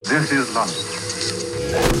This is London.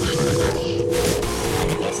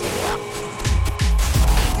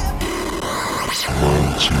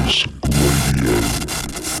 Mantis Radio.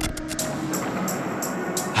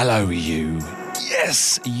 Hello, you.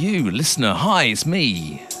 Yes, you, listener. Hi, it's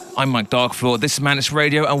me. I'm Mike Darkfloor. This is Mantis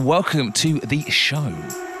Radio, and welcome to the show.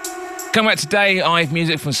 Coming out today, I have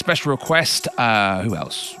music from Special Request. Who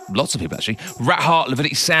else? Lots of people, actually. Rat Heart,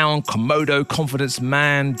 Levitic Sound, Komodo, Confidence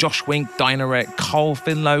Man, Josh Wink, Dynarec, Cole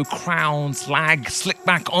Finlow, Crowns, Lag,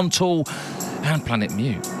 Slickback, Ontool, and Planet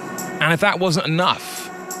Mew. And if that wasn't enough,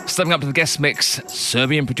 stepping up to the guest mix,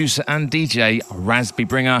 Serbian producer and DJ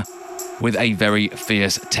Razbibriga with a very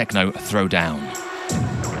fierce techno throwdown.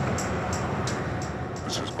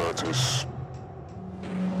 This is Mantis.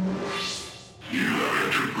 You have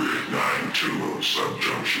entered grid 920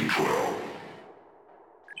 subjunction 12.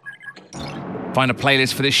 Find a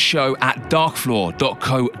playlist for this show at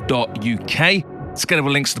darkfloor.co.uk. Scalable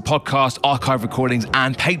links to the podcast, archive recordings,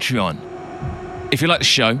 and Patreon. If you like the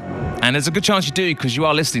show, and there's a good chance you do because you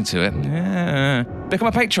are listening to it, become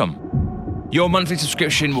a patron. Your monthly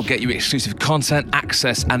subscription will get you exclusive content,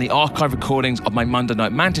 access, and the archive recordings of my Monday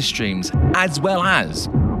Night Mantis streams, as well as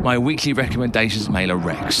my weekly recommendations mailer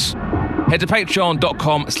Rex. Head to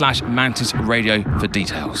patreon.com/mantisradio for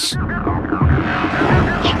details.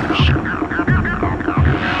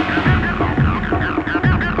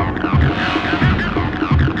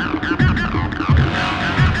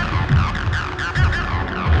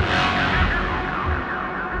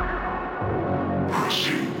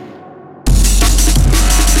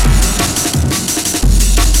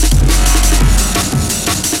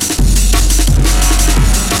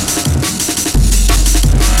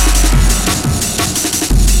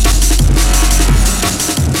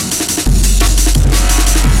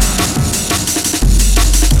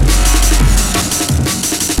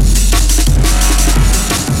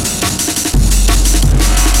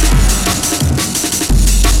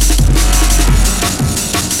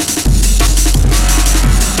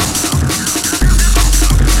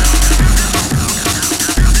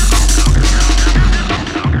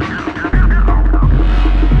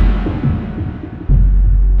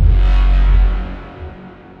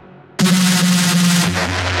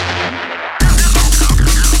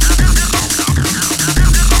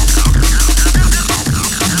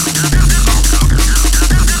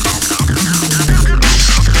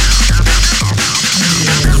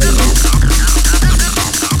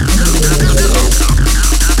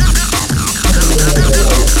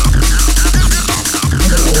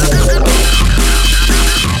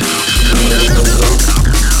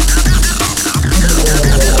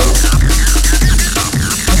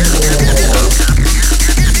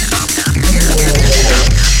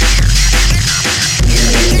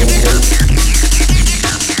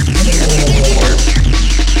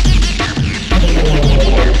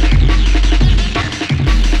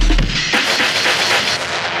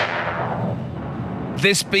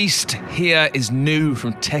 This beast here is new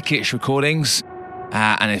from Tech-Itch Recordings.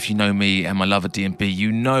 And if you know me and my love of D&B,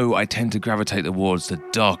 you know I tend to gravitate towards the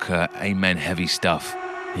darker, amen heavy stuff.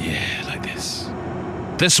 Yeah, like this.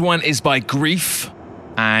 This one is by Grief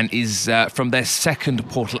and is from their second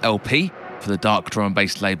Portal LP for the dark drum and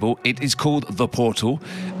bass label. It is called The Portal,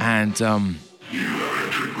 and You have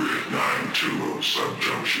entered grid 920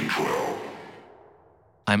 subjunction 12.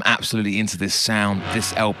 I'm absolutely into this sound,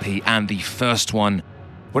 this LP, and the first one.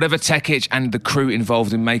 Whatever Tech-Itch and the crew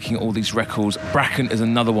involved in making all these records, Bracken is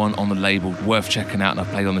another one on the label, worth checking out, and I've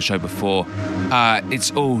played on the show before.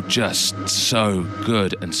 It's all just so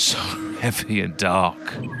good and so heavy and dark.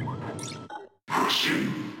 Proceed.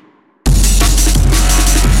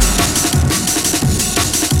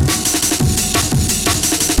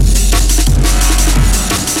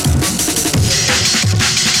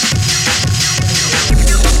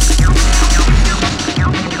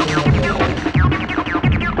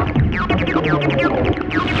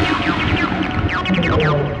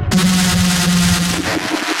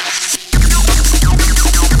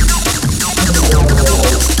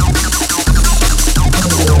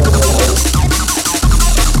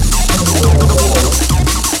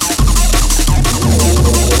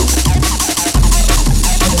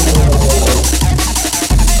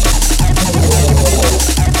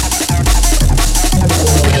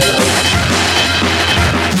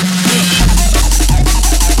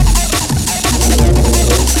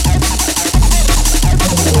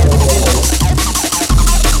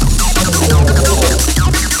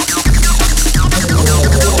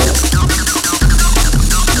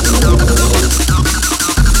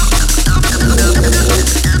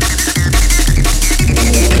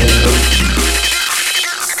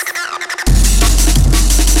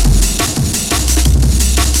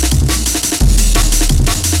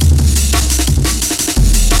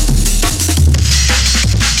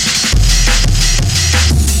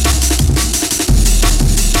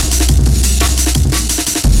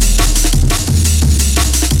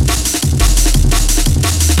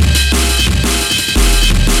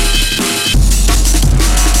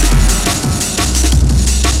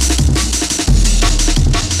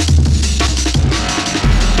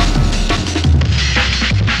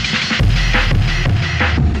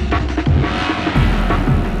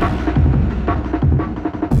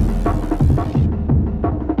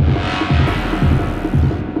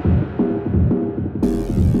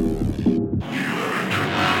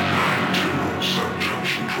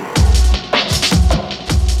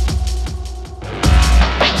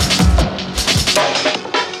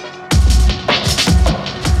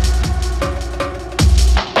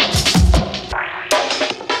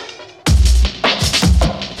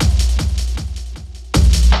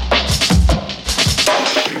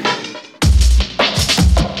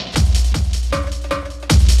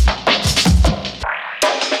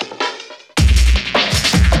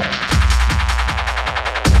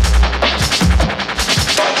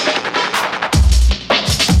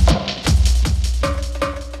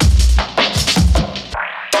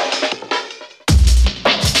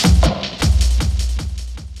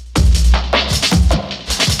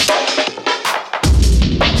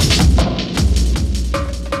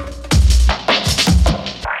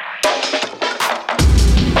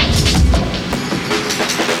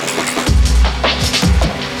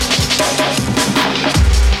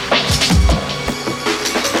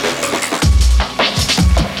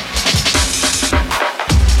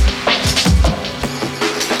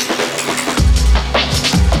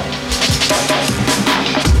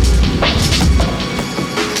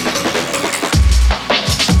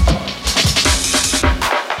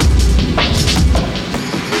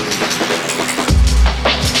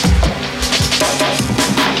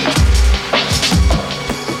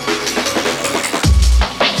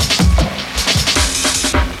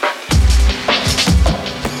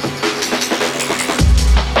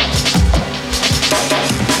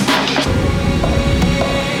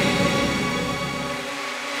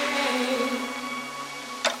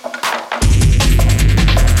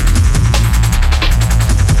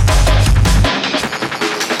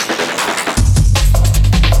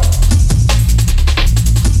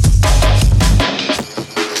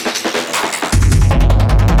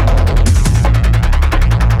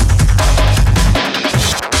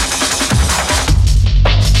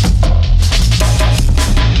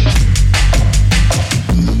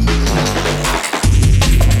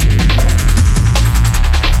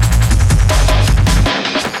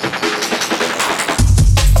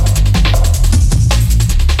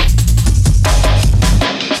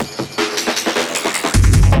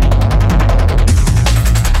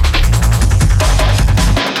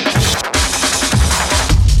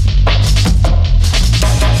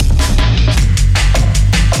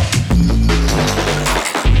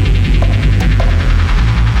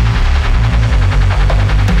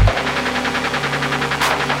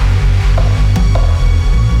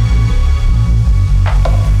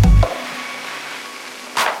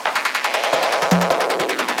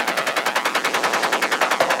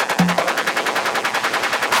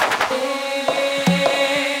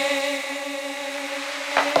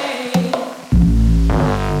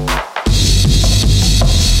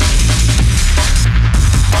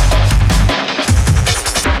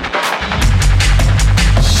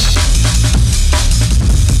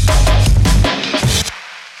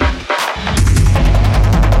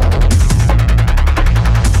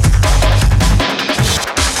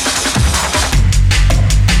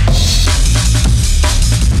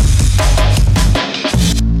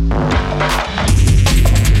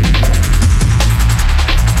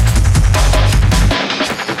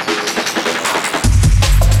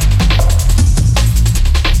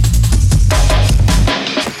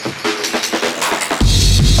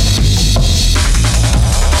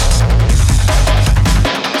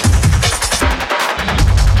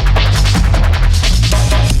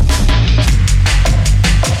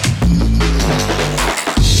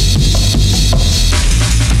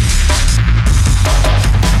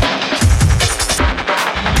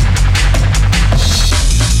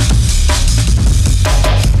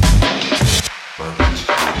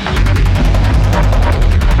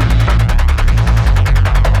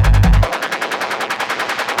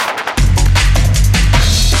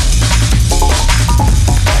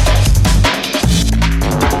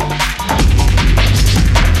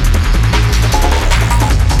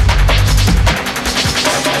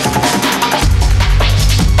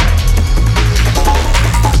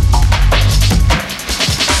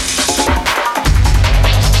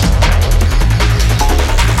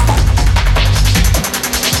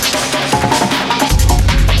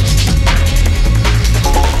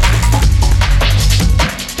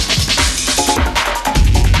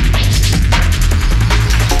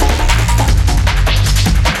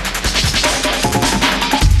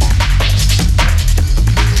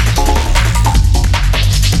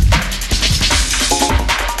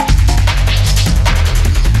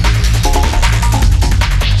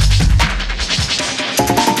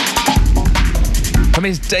 from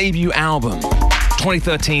his debut album,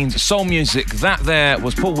 2013's Soul Music. That there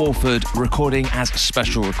was Paul Walford recording as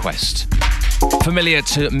Special Request. Familiar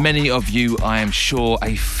to many of you, I am sure,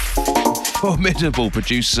 a formidable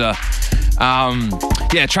producer.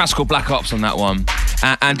 Tracks called Black Ops on that one.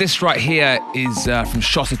 And this right here is from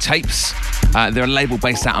Shotter Tapes. They're a label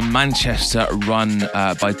based out of Manchester, run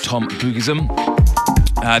by Tom Boogism.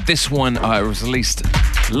 This one was released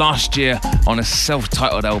last year on a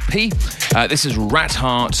self-titled LP. This is Rat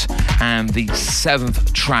Heart and the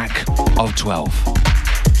 7th track of 12.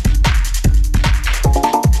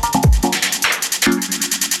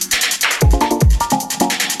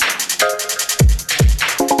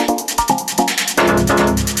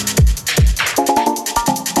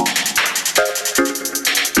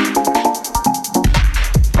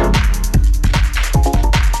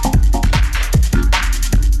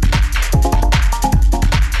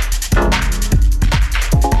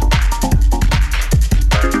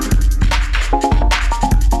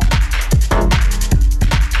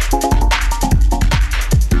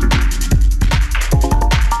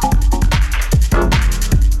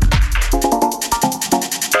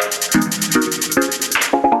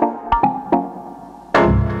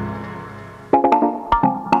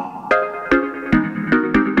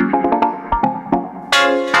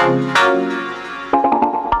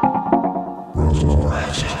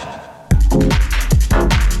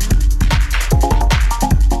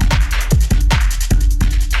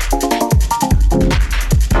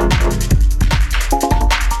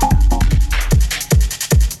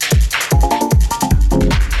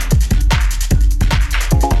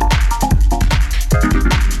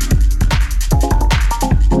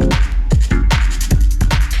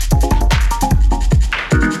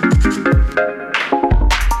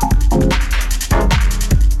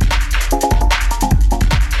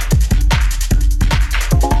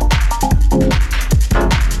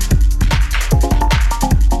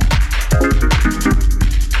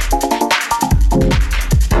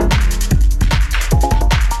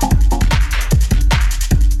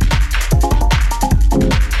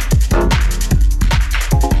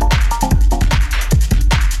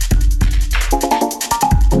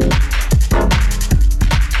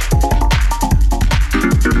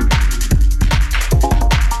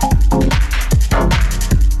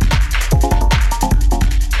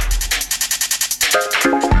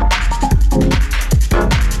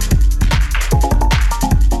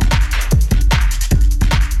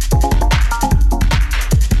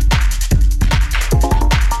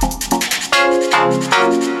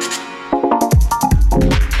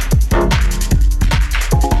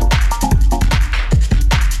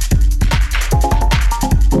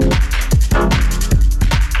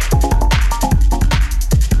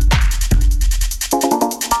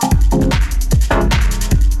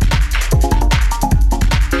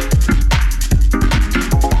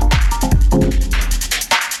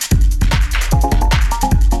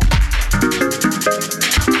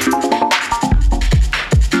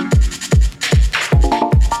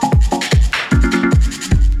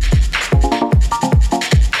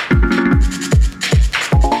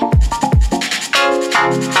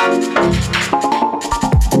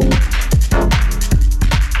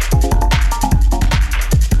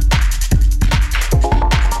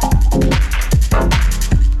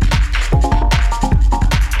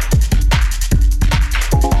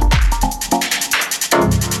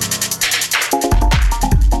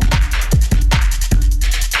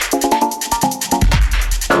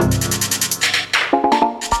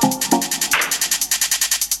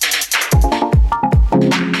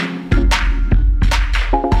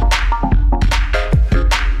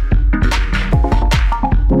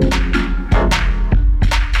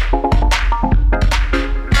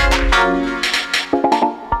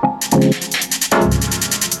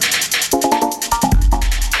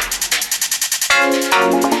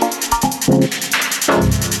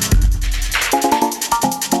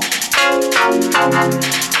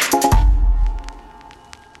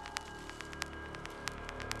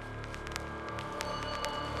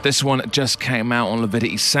 This one just came out on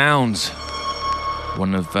Lividity Sounds.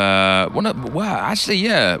 One of my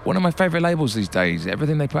favorite labels these days.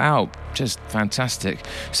 Everything they put out, just fantastic.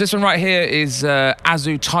 So this one right here is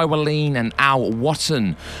Azu Taiwaleen and Al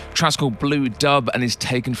Watton. Track's called Blue Dub and is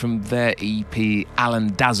taken from their EP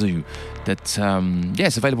Alan Dazu. That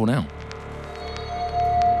it's available now.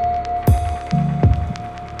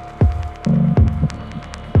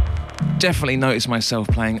 Definitely noticed myself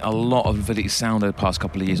playing a lot of Lividity Sound over the past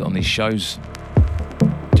couple of years on these shows.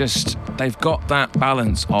 Just, they've got that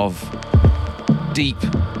balance of deep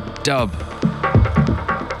dub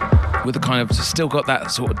with a kind of, still got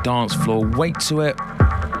that sort of dance floor weight to it.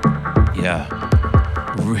 Yeah,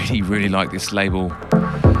 really, really like this label.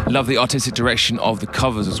 Love the artistic direction of the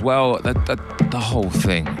covers as well. The whole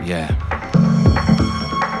thing, yeah.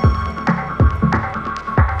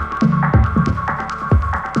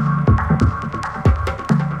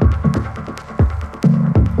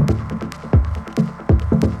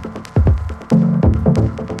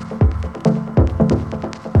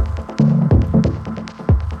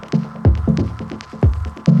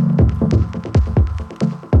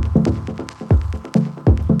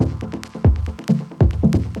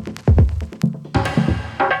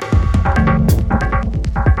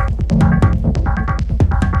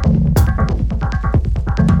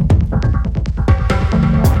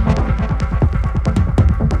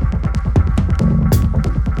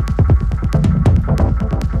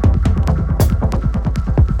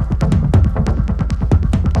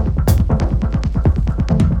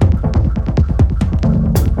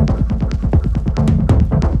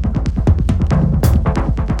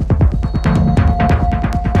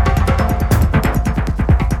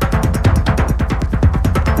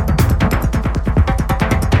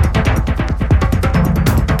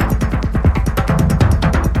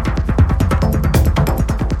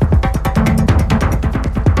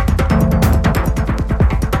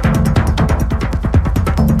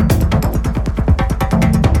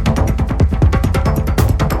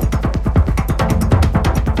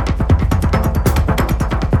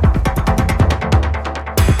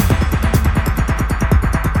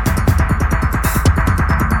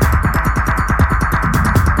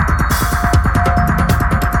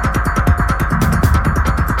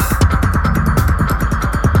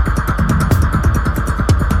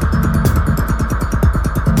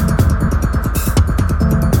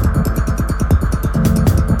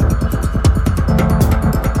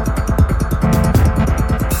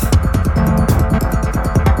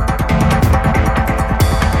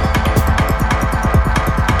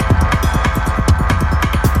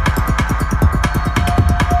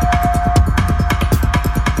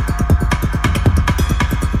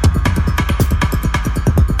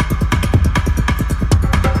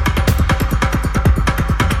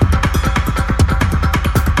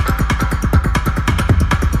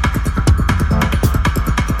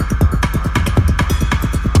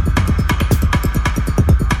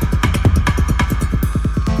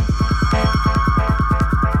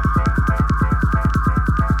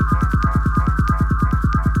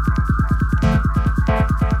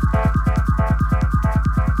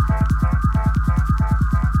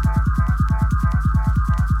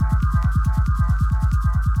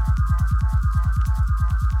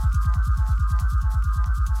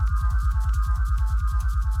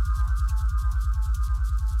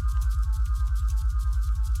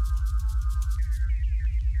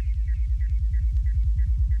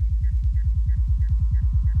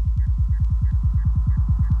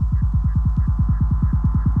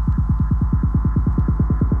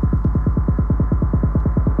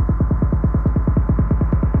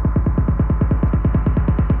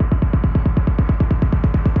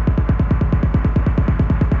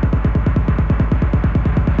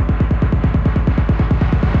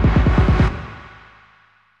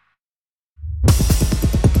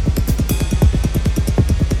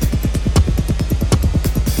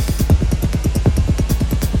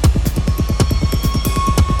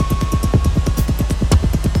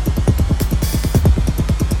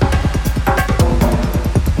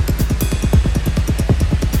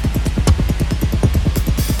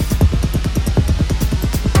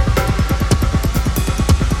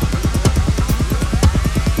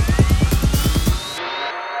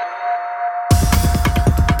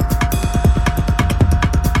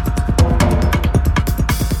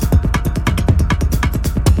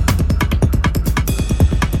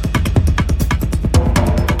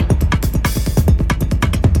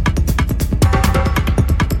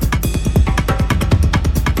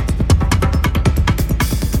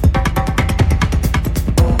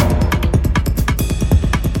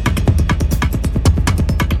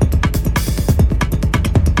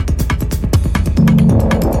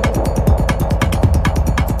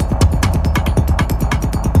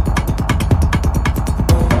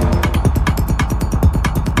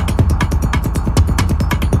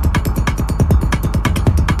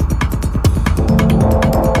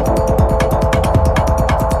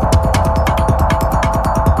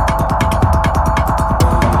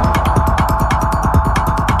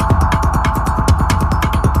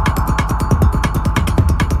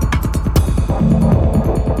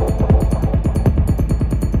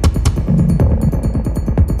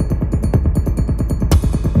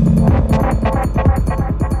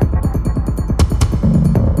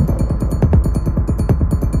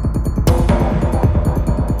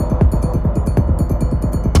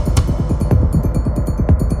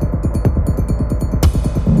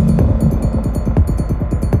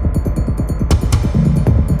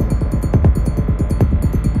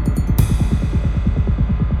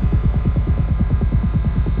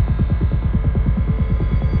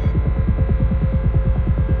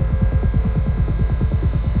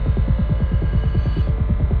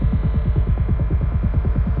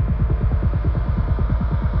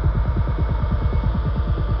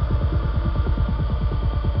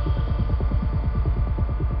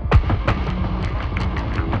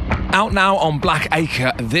 Out now on Black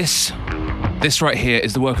Acre, this right here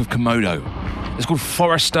is the work of Komodo. It's called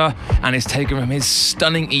Forester, and it's taken from his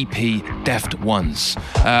stunning EP, Deft Ones.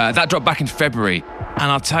 That dropped back in February,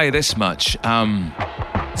 and I'll tell you this much,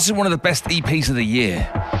 this is one of the best EPs of the year.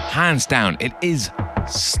 Hands down, it is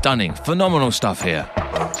stunning. Phenomenal stuff here.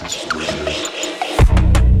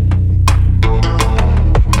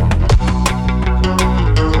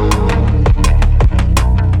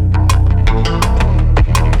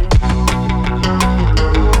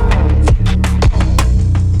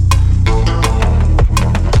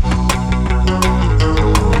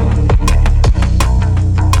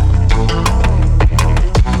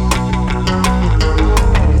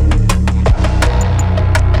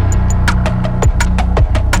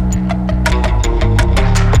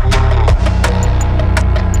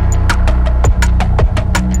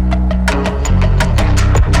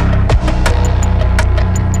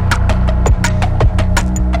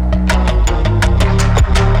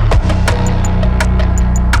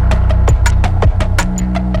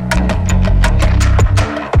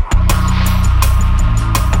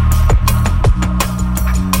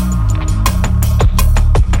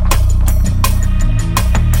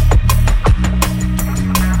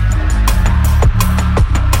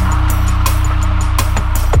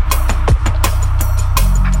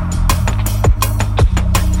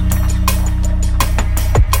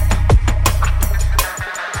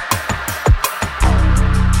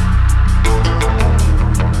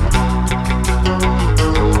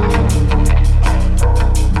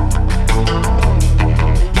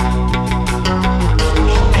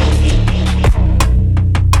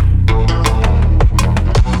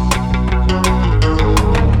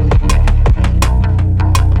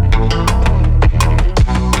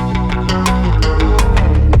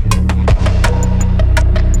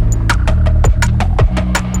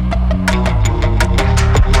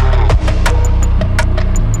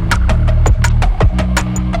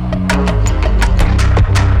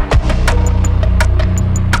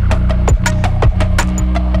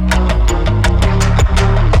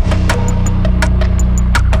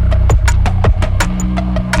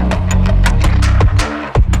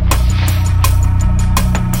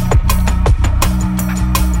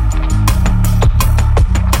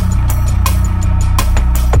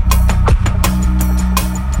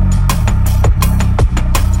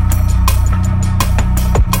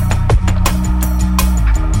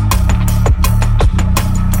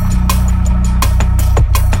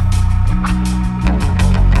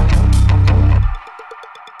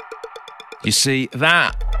 You see,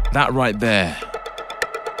 that right there,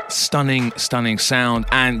 stunning sound.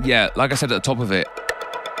 And yeah, like I said at the top of it,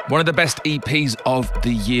 one of the best EPs of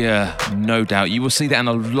the year, no doubt. You will see that in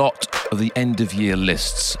a lot of the end of year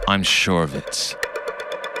lists, I'm sure of it.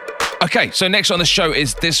 Okay, so next on the show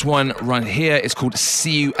is this one right here. It's called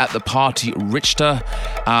See You at the Party, Richter.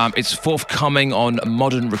 It's forthcoming on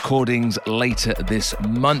Modern Recordings later this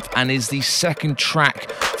month and is the second track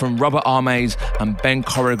from Robert Armaze and Ben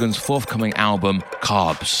Corrigan's forthcoming album,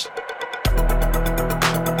 Carbs.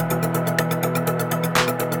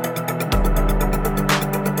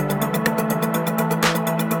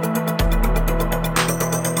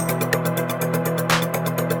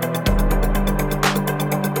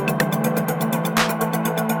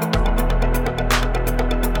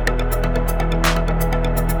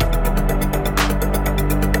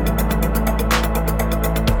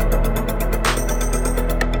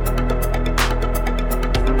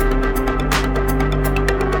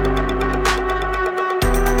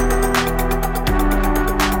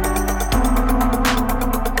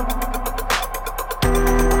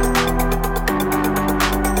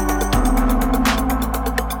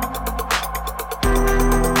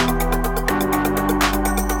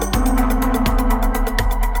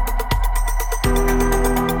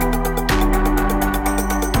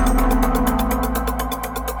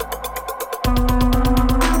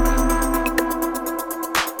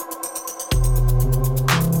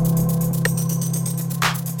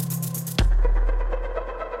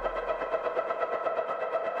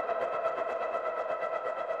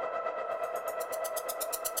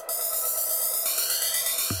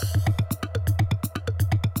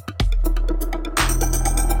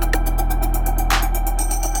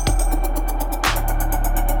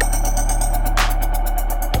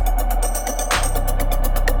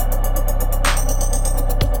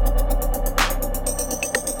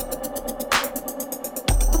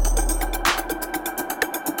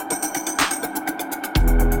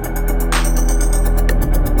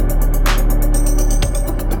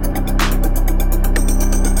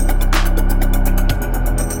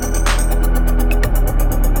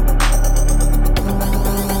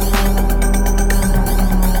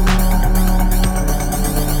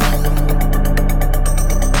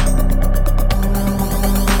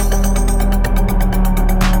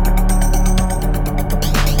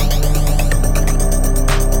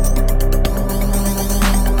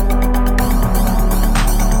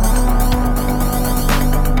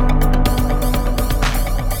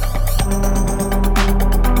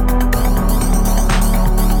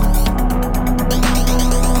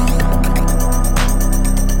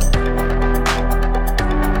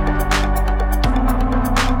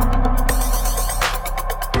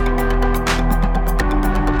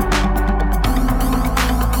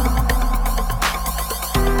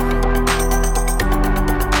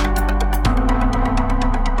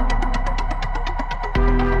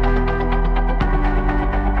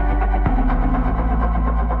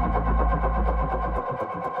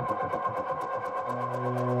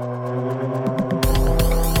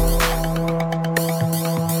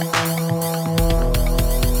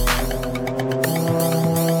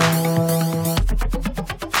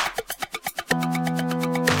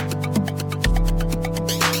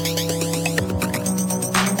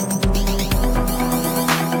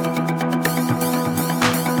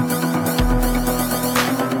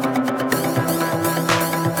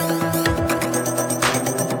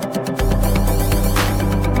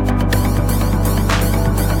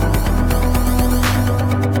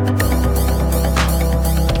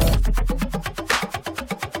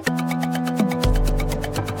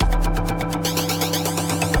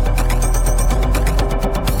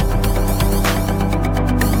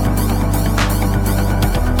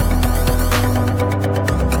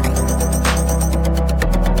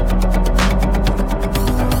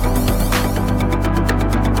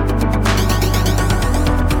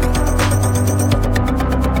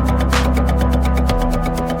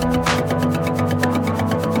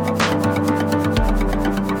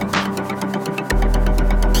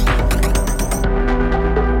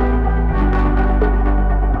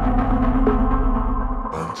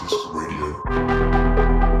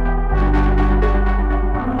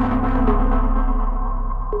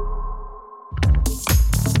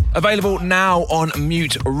 Available now on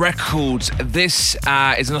Mute Records. This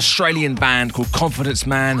is an Australian band called Confidence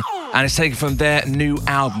Man, and it's taken from their new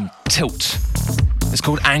album, Tilt. It's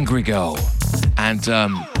called Angry Girl, and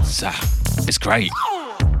it's great.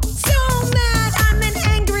 So mad, I'm an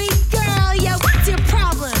angry girl. Yeah, what's your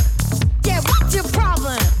problem? Yeah, what's your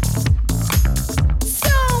problem?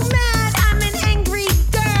 So mad, I'm an angry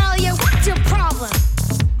girl. Yeah, what's your problem?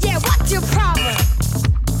 Yeah, what's your problem?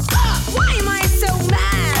 Why am I so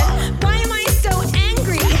mad? Why am I so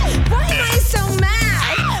angry? Why am I so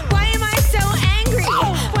mad? Why am I so angry?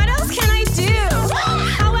 What else can I do?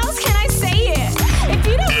 How else can I say it? If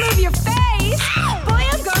you don't move your face, boy,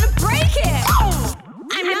 I'm gonna break it.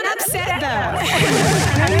 I'm not upset though.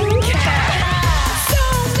 I don't care. So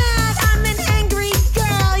mad, I'm an angry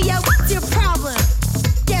girl. Yeah, what's your problem?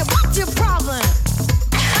 Yeah, what's your problem?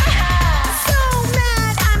 So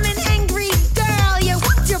mad, I'm an angry girl. Yeah,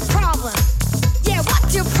 what's your problem? Yeah,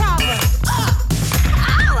 what's your problem?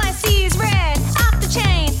 All I see is red, off the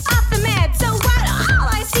chain, off the med. So what? All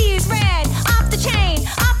I see is red, off the chain,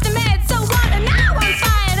 off the med. So what? And now I'm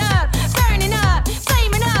fired up, burning up,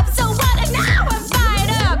 flaming up. So what? And now I'm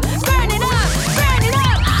fired up, burning up, burning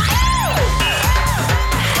up. I'm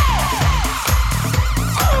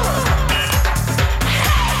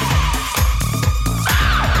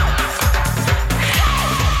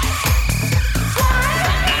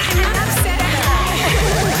not upset at all.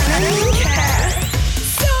 I don't care.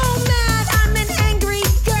 So mad, I'm an angry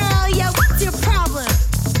girl. Yeah, what's your problem?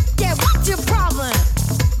 Yeah, what's your problem?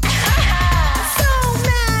 So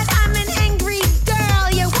mad, I'm an angry girl.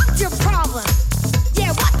 Yeah, what's your problem?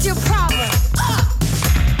 Yeah, what's your problem?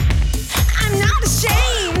 I'm not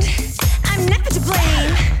ashamed. I'm never to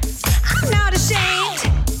blame. I'm not ashamed.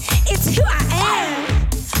 It's who I am.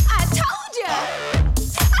 I told you.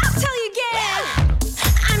 I'll tell you again.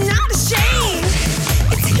 I'm not ashamed.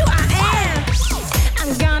 It's who I am.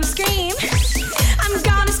 I'm gonna scream. I'm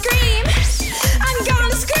gonna scream. I'm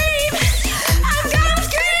gonna scream. I'm gonna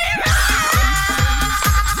scream.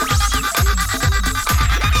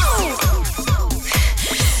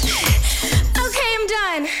 Okay, I'm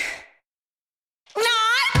done.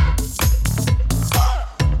 Not.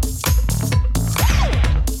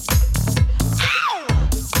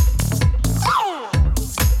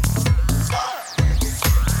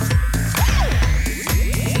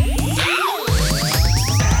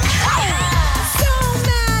 So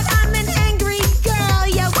mad, I'm an angry girl.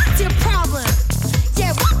 Yeah, what's your problem?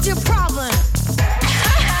 Yeah, what's your problem?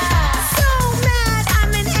 So mad,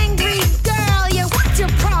 I'm an angry girl. Yeah, what's your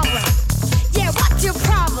problem? Yeah, what's your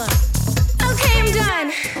problem? Okay, I'm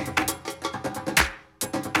done.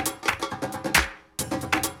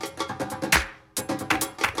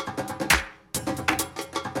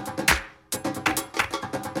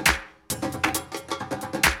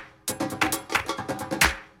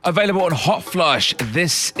 Available on Hot Flush,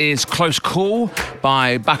 this is Close Call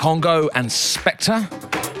by Bakongo and Spectre,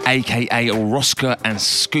 aka Rosca and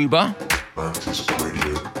Scuba. Mantis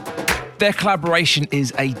Radio. Their collaboration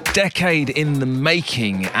is a decade in the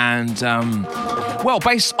making, and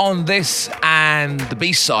based on this and the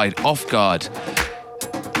B-side, Off Guard,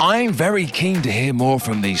 I'm very keen to hear more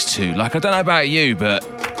from these two. Like, I don't know about you, but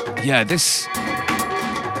yeah, this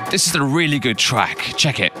is a really good track.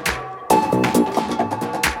 Check it.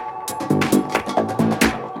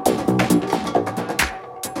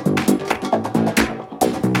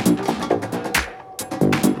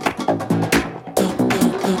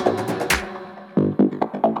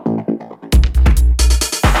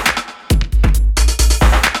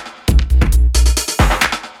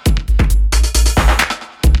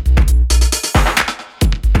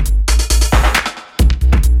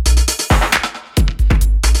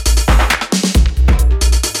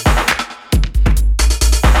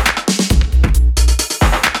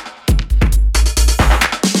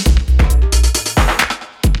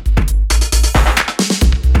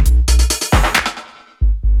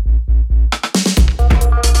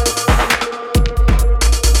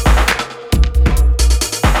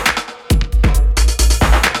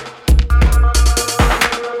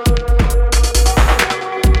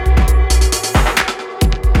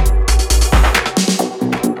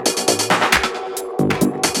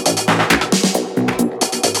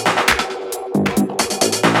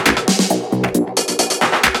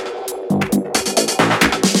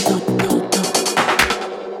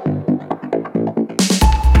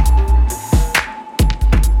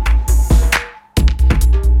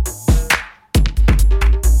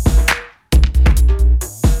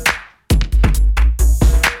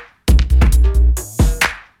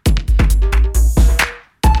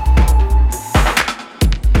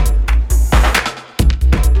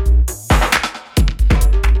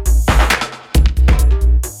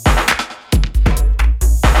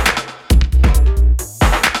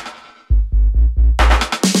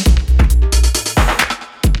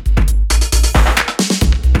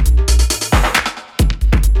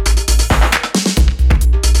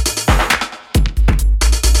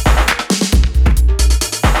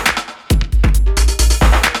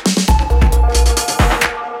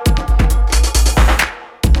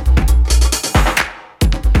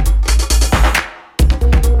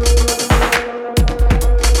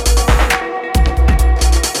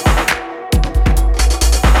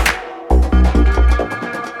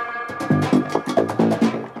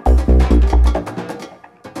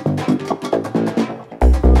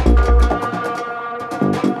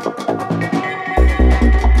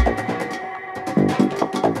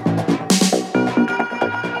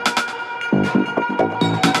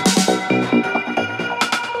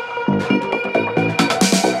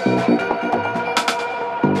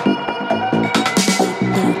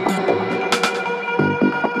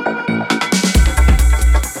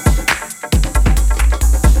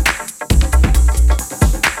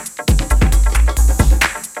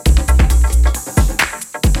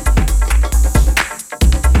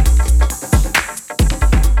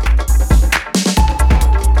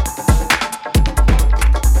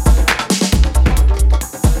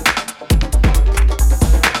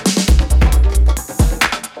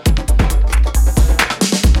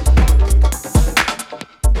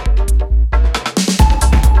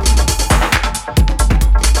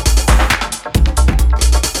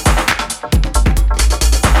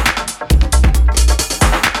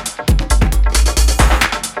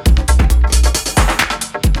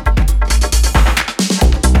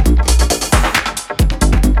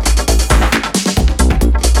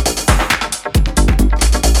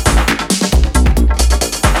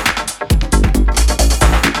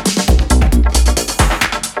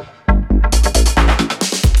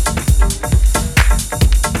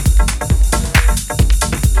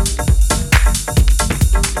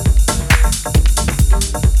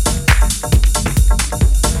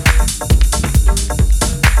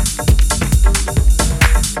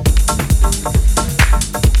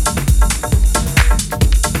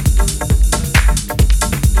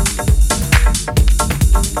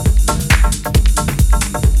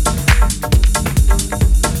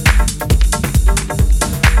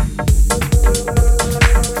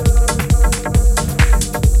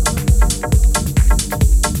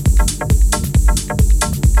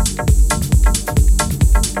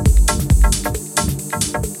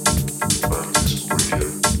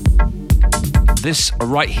 This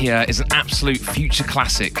right here is an absolute future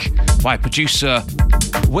classic by a producer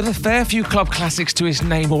with a fair few club classics to his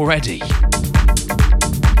name already.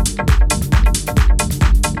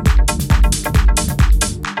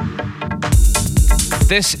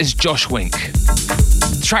 This is Josh Wink.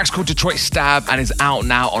 The track's called Detroit Stab and is out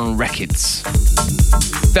now on Records.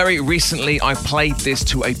 Very recently, I played this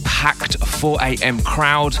to a packed 4 a.m.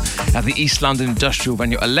 crowd at the East London industrial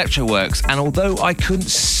venue Electroworks, and although I couldn't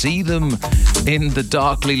see them in the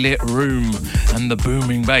darkly lit room and the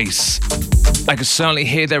booming bass, I could certainly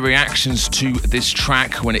hear their reactions to this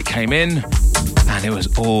track when it came in, and it was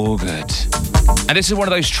all good. And this is one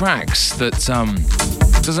of those tracks that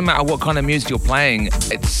doesn't matter what kind of music you're playing,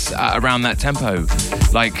 it's around that tempo.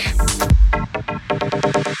 Like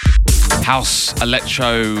house,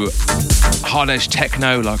 electro, hard edge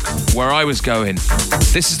techno, like where I was going.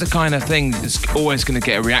 This is the kind of thing that's always going to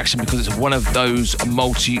get a reaction because it's one of those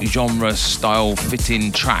multi-genre style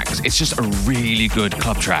fitting tracks. It's just a really good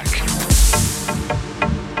club track.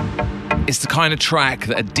 It's the kind of track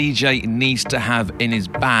that a DJ needs to have in his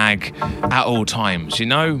bag at all times, you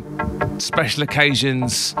know? Special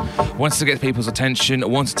occasions, wants to get people's attention,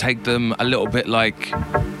 wants to take them a little bit like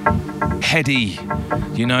heady,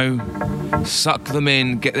 you know? Suck them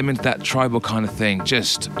in, get them into that tribal kind of thing.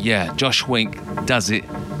 Just, yeah, Josh Wink does it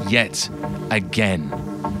yet again.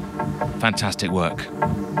 Fantastic work.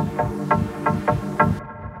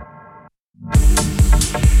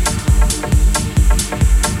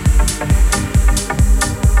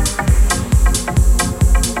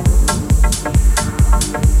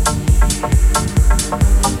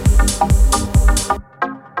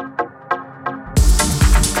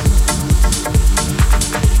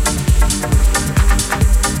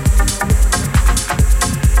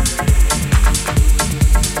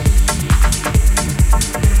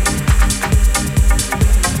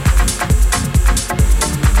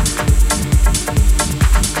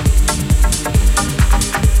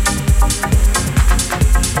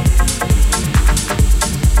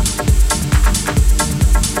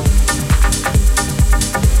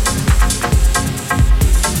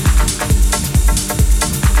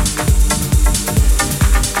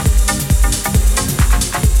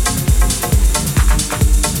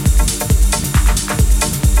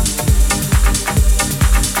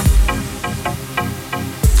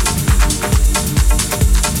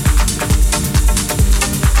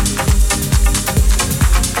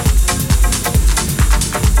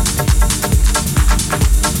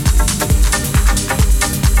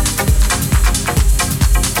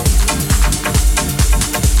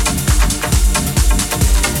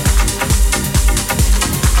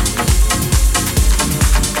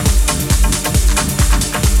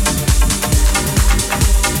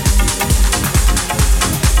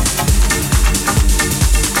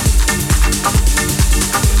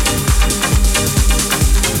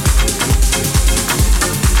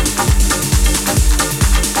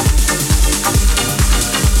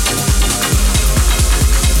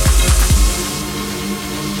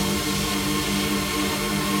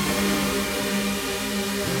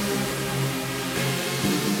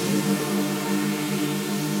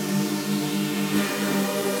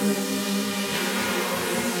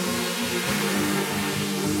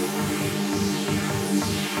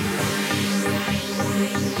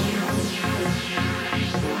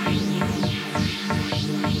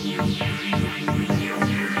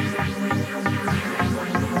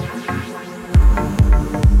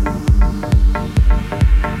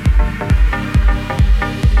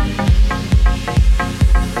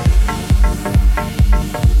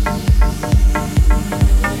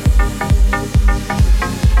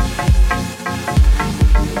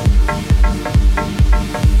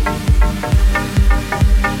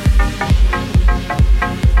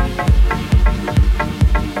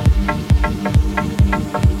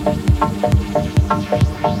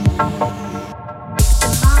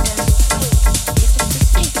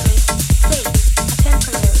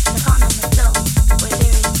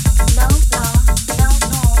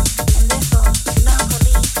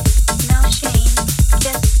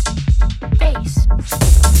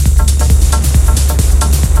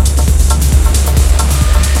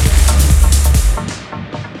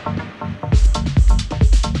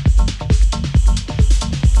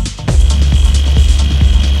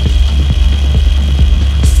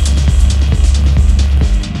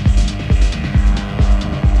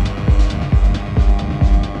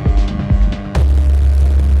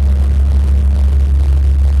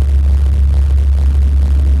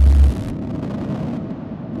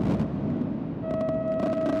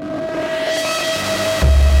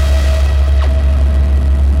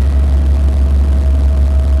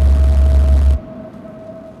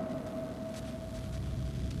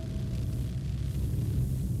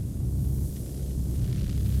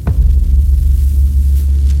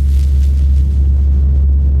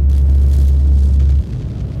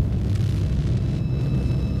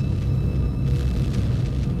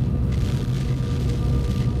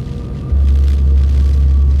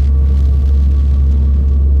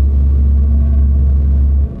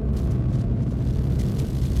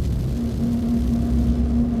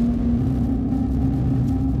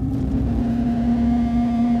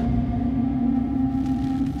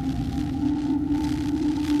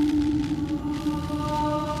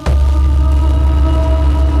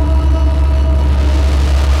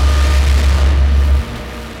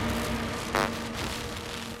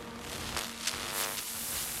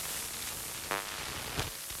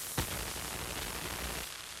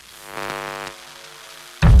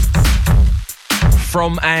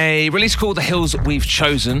 from a release called The Hills We've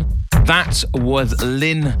Chosen. That was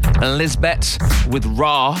Lynn Lisbeth with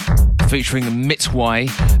Ra featuring Mitway.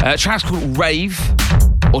 Track's called Rave,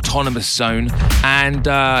 Autonomous Zone, and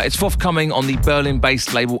it's forthcoming on the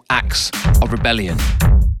Berlin-based label Axe of Rebellion.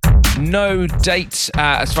 No date,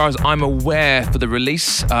 as far as I'm aware, for the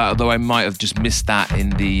release, although I might have just missed that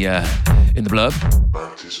in the blurb.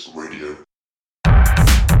 Mantis Radio.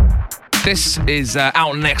 This is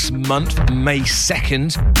out next month, May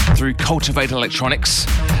 2nd, through Cultivate Electronics.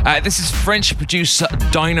 This is French producer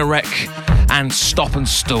Dynarec and Stop and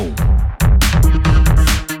Stall.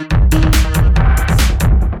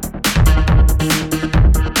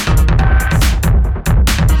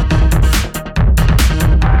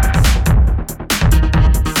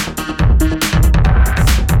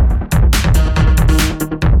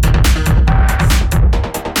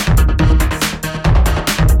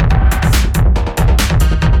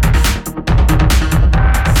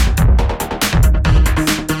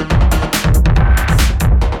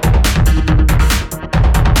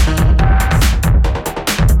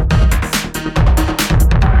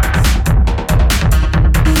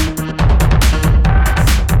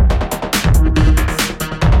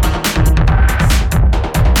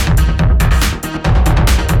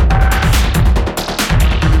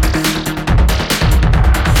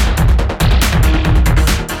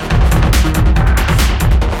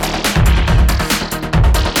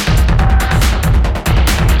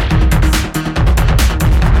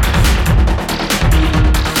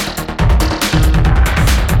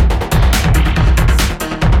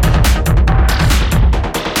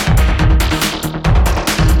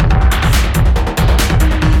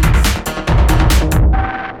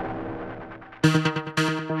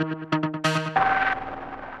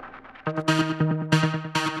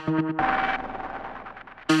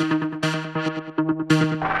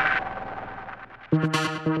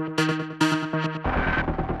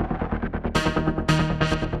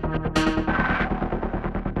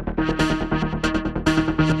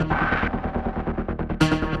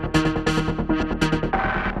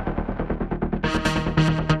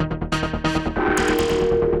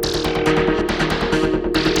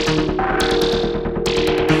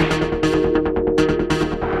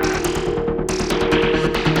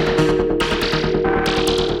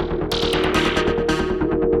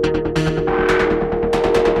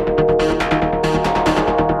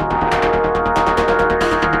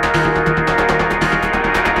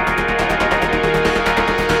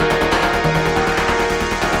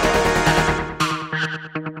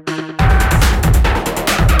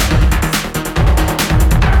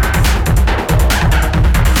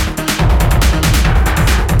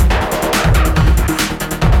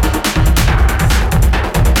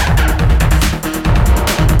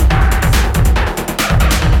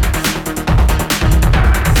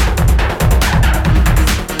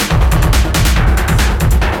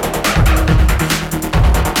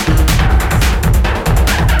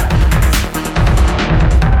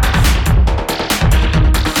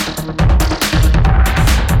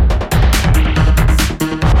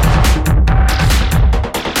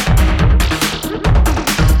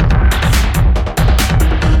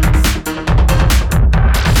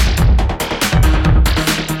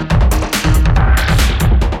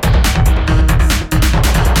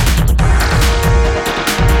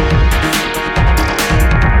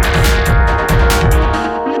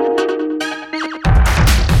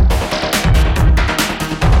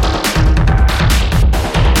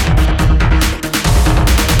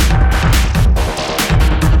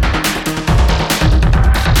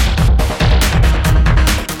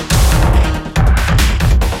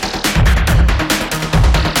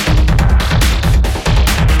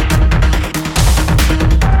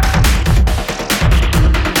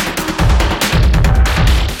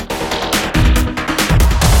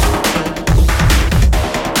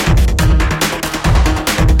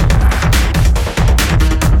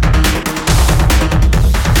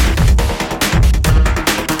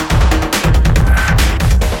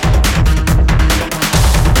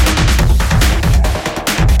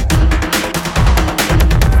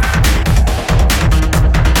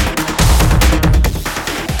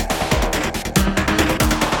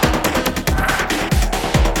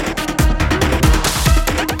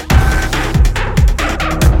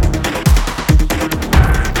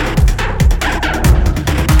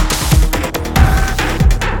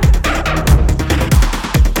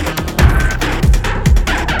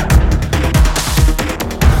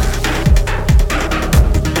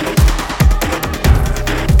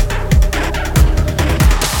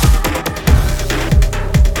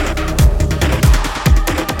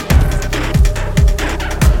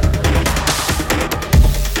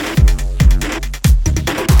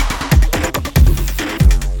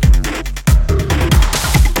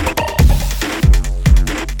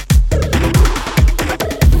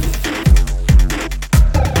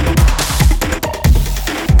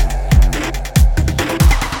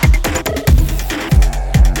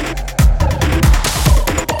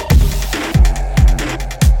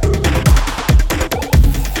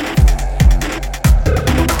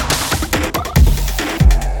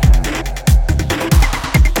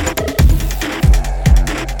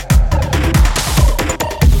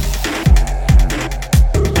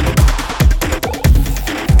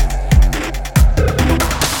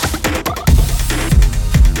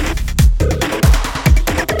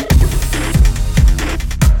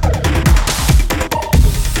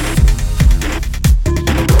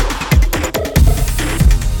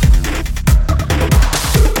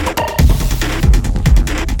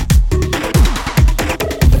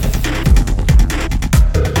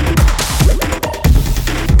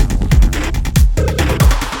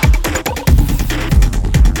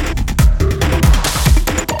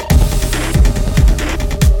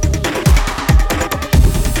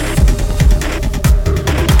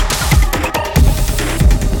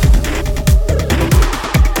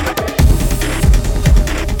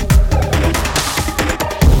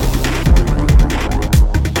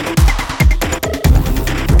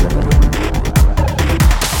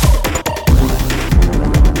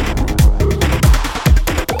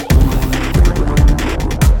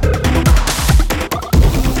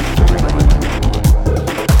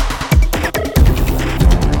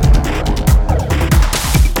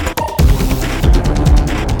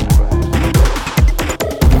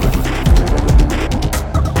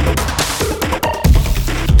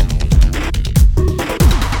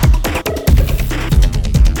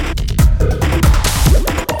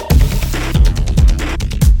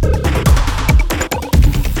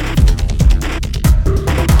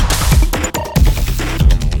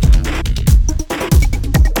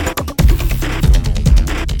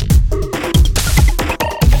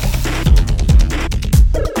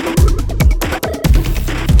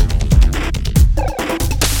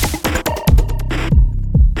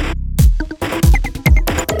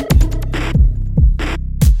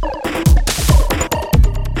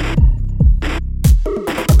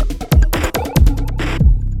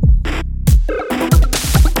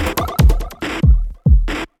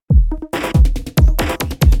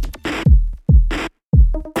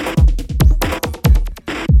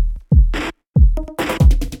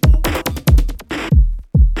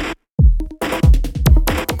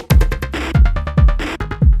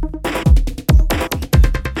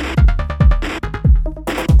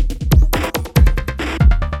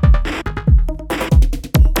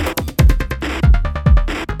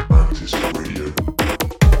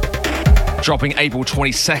 dropping April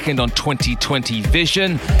 22nd on 2020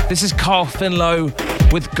 Vision. This is Carl Finlow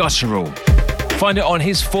with Guttural. Find it on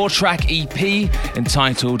his 4-track EP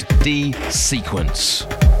entitled D Sequence.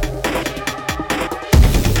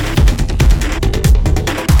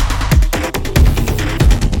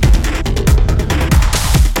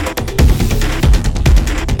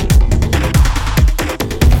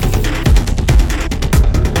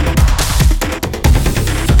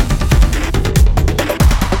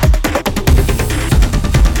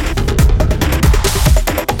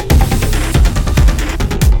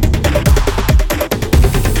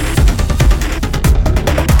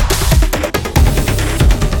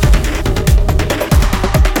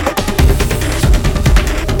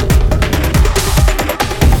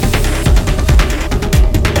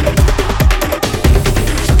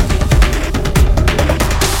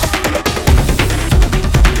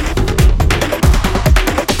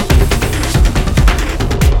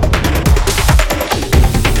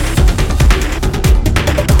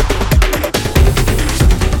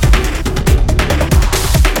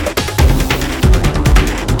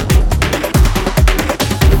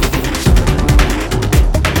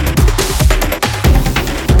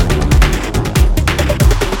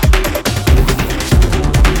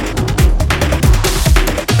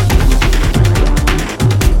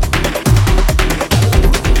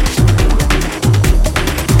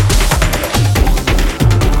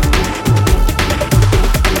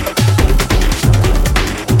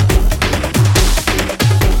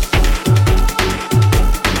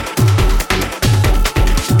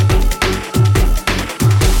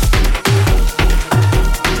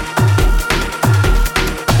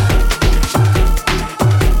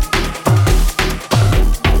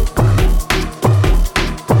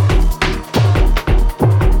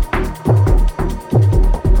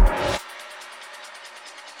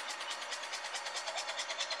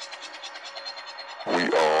 We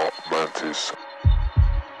are Mantis.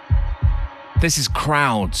 This is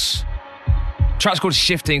Crowds. Track's called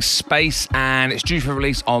Shifting Space and it's due for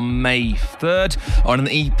release on May 3rd on an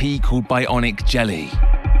EP called Bionic Jelly.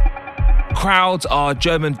 Crowds are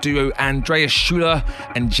German duo Andreas Schuler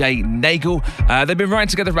and Jay Nagel. They've been writing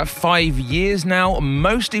together for about 5 years now,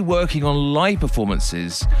 mostly working on live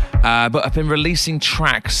performances, but have been releasing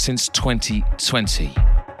tracks since 2020.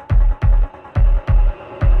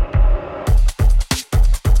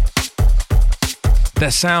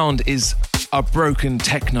 Their sound is a broken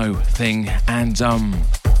techno thing, and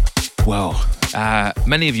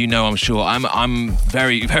many of you know, I'm sure, I'm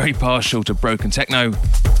very, very partial to broken techno.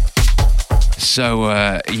 So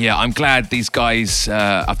I'm glad these guys,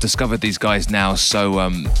 I've discovered these guys now, so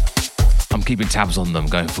I'm keeping tabs on them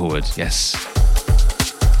going forward, yes.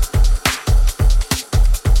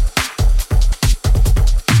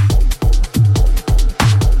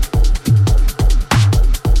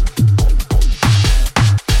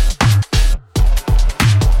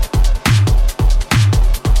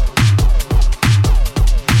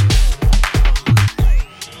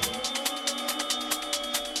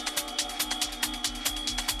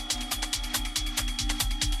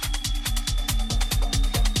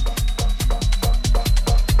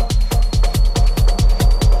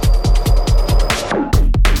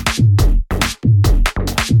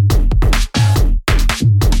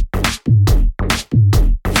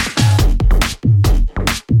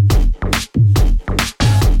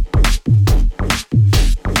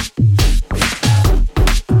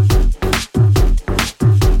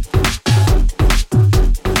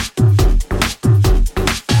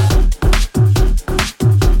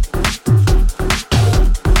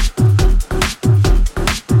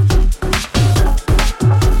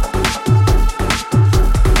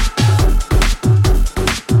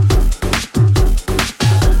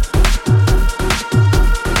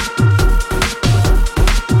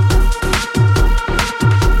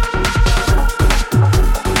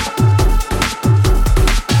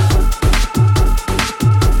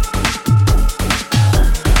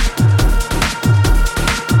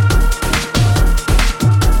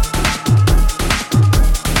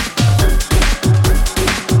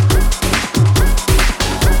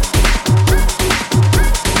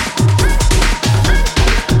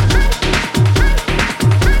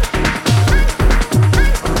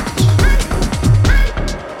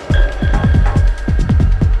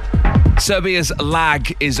 Serbia's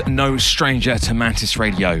Lag is no stranger to Mantis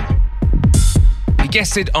Radio. He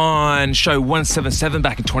guested on show 177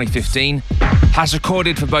 back in 2015, has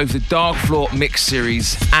recorded for both the Dark Floor Mix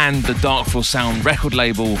Series and the Dark Floor Sound record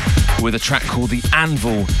label with a track called The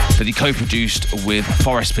Anvil that he co-produced with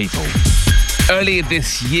Forest People. Earlier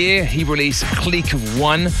this year, he released Clique of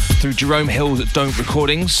One through Jerome Hill's Don't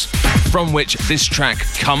Recordings, from which this track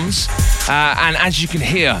comes. And as you can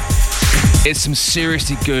hear, it's some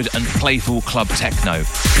seriously good and playful club techno.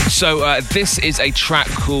 So this is a track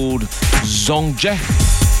called Zonj.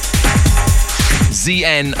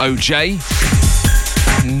 Z-N-O-J.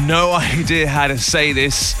 No idea how to say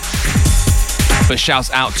this, but shouts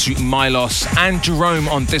out to Milos and Jerome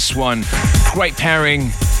on this one. Great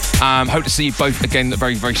pairing. Hope to see you both again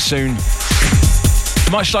very, very soon.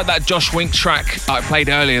 Much like that Josh Wink track I played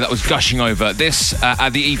earlier that was gushing over, this at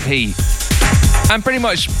the EP. And pretty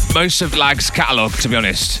much most of Lag's catalogue, to be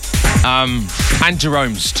honest. And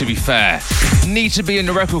Jerome's, to be fair. Need to be in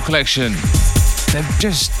the record collection. They're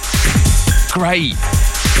just great.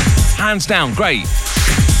 Hands down, great.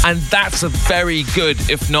 And that's a very good,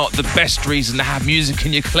 if not the best reason to have music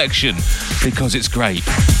in your collection, because it's great.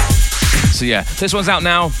 So yeah, this one's out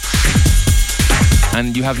now,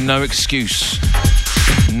 and you have no excuse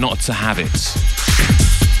not to have it.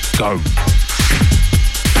 Go.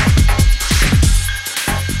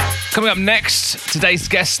 Coming up next, today's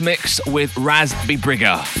guest mix with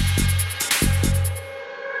Razbibriga.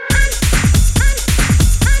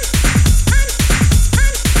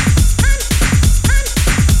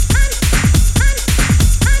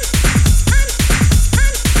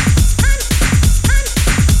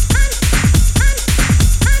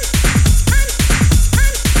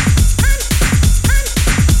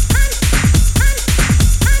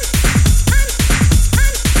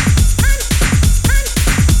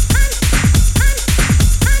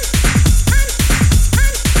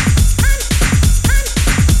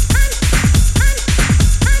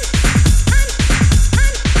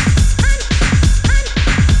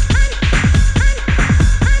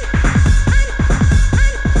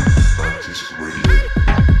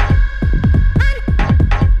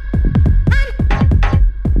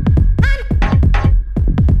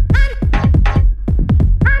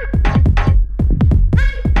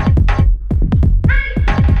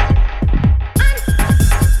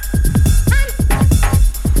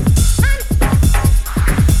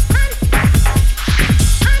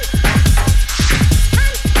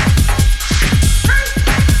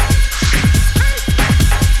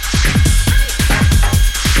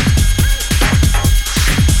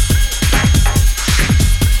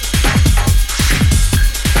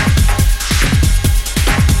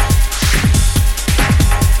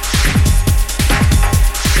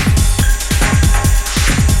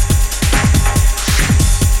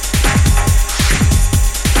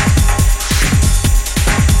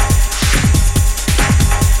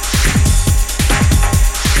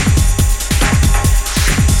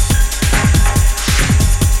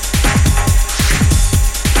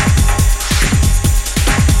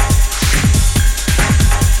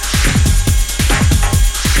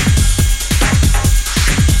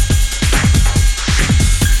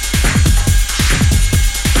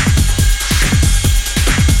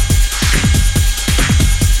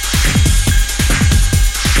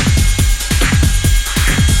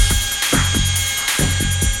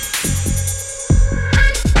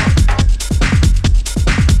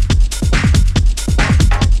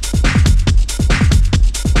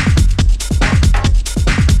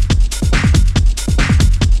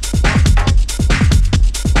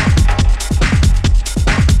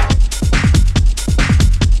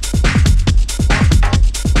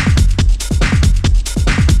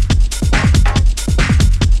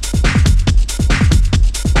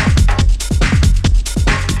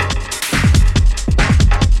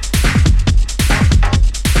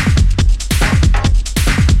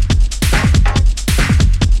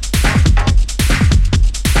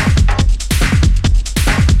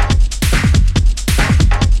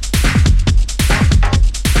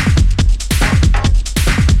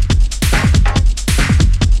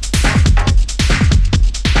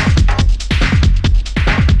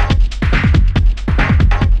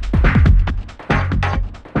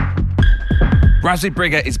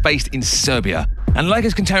 Razbibriga is based in Serbia, and like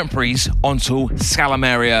his contemporaries, Ontul,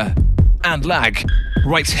 Scalamaria, and Lag,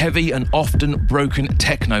 writes heavy and often broken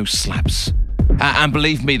techno slaps. And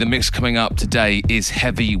believe me, the mix coming up today is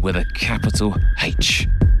heavy with a capital H.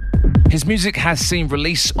 His music has seen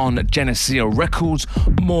release on Geneseo Records,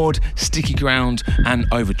 Maud, Sticky Ground, and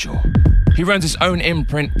Overjaw. He runs his own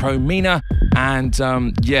imprint, Promina,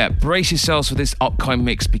 and brace yourselves for this upcoming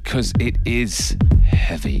mix because it is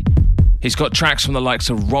heavy. He's got tracks from the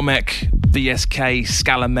likes of Romek, VSK,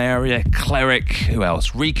 Scalamaria, Cleric, who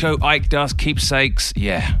else? Rico, Ike Dust, Keepsakes,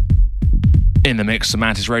 yeah. In the mix of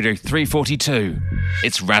Mantis Radio 342,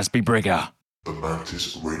 it's Razbibriga. The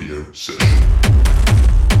Mantis Radio Session.